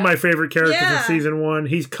 He was one of my favorite characters in season 1.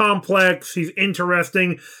 He's complex. He's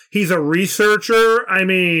interesting. He's a researcher. I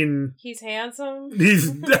mean... He's handsome.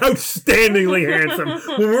 He's outstandingly handsome.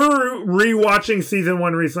 When we were rewatching season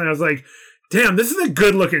 1 recently, I was like, damn, this is a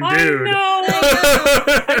good-looking dude. I know.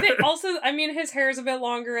 I think also, I mean, his hair is a bit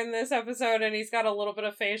longer in this episode, and he's got a little bit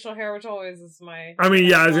of facial hair, which always is my... I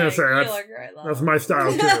mean, I was going to say, that's my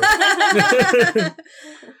style, too.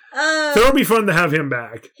 So it'll be fun to have him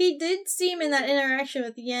back. He did seem in that interaction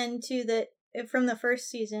with Yen, too, that from the first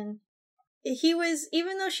season, he was,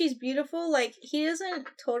 even though she's beautiful, like, he doesn't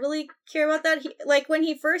totally care about that. Like, when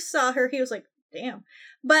he first saw her, he was like, damn.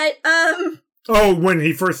 But, oh, when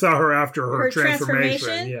he first saw her after her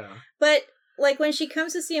transformation, yeah. But, like, when she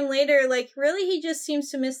comes to see him later, like, really he just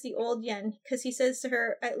seems to miss the old Yen, because he says to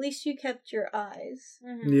her, at least you kept your eyes.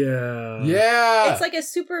 Mm-hmm. Yeah. Yeah! It's like a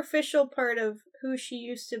superficial part of who she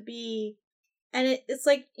used to be, and it's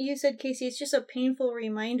like you said, Casey, it's just a painful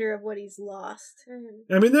reminder of what he's lost.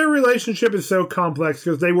 I mean, their relationship is so complex,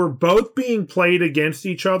 because they were both being played against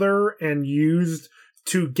each other and used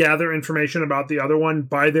to gather information about the other one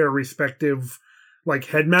by their respective, like,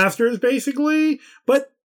 headmasters, basically.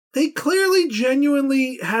 But they clearly,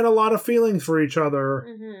 genuinely had a lot of feelings for each other.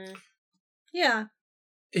 Mm-hmm. Yeah.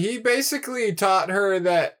 He basically taught her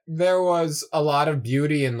that there was a lot of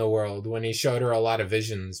beauty in the world when he showed her a lot of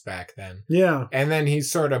visions back then. Yeah. And then he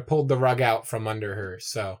sort of pulled the rug out from under her,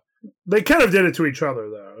 so. They kind of did it to each other,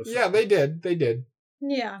 though. So. Yeah, they did. They did.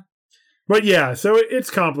 Yeah. But yeah, so it's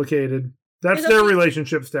complicated. That's their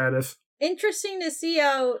relationship status. Interesting to see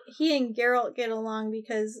how he and Geralt get along,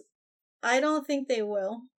 because I don't think they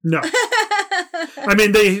will. No. I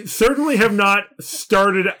mean, they certainly have not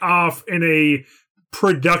started off in a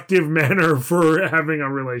productive manner for having a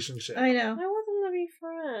relationship. I know. I want them to be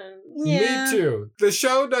friends. Yeah. Me too. The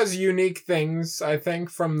show does unique things, I think,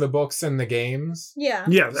 from the books and the games. Yeah.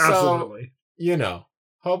 Yes, absolutely. So, you know,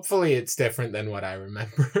 hopefully it's different than what I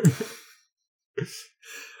remember.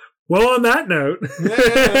 Well, on that note.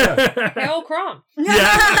 Hail Crom.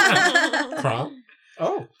 Yeah. Crom?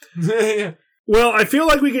 Oh. Well, I feel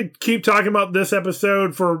like we could keep talking about this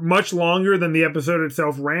episode for much longer than the episode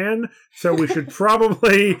itself ran, so we should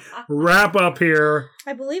probably wrap up here.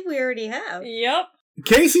 I believe we already have. Yep.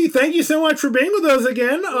 Casey, thank you so much for being with us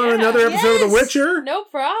again on another episode of The Witcher. No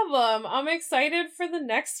problem. I'm excited for the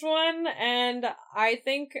next one, and I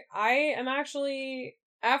think I am actually,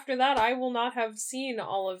 after that, I will not have seen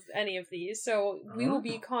any of these, so we will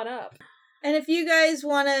be caught up. And if you guys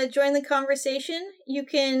want to join the conversation, you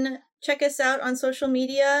can check us out on social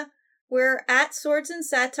media. We're at Swords and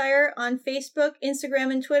Satire on Facebook,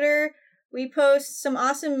 Instagram, and Twitter. We post some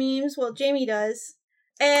awesome memes, well, Jamie does.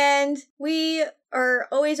 And we are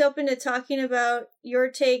always open to talking about your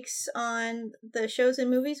takes on the shows and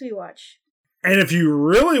movies we watch. And if you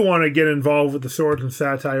really want to get involved with the Swords and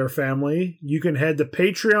Satire family, you can head to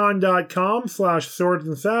patreon.com/Swords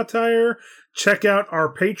and Satire, check out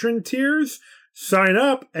our patron tiers, sign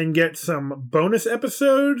up, and get some bonus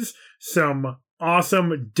episodes, some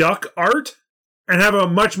awesome duck art, and have a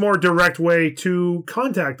much more direct way to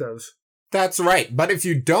contact us. That's right, but if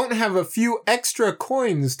you don't have a few extra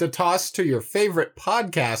coins to toss to your favorite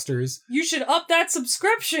podcasters... You should up that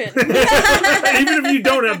subscription! Even if you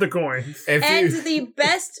don't have the coins. The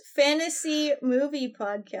best fantasy movie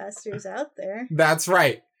podcasters out there. That's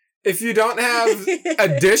right. If you don't have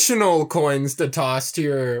additional coins to toss to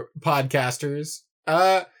your podcasters,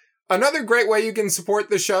 another great way you can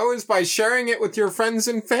support the show is by sharing it with your friends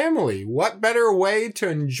and family. What better way to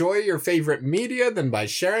enjoy your favorite media than by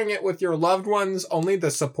sharing it with your loved ones, only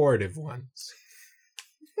the supportive ones?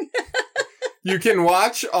 You can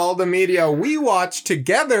watch all the media we watch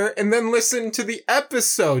together and then listen to the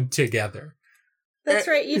episode together. That's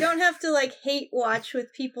right. You don't have to, hate watch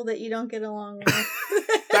with people that you don't get along with.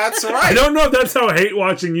 That's right. I don't know if that's how hate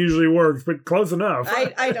watching usually works, but close enough.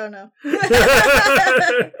 I don't know.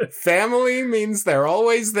 Family means they're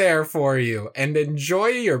always there for you, and enjoy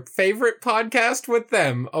your favorite podcast with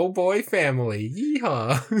them. Oh boy, family.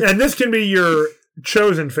 Yeehaw. And this can be your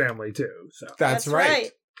chosen family, too. So That's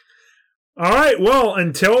right. All right, well,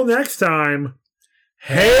 until next time,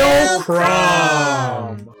 Hail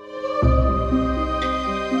Crom!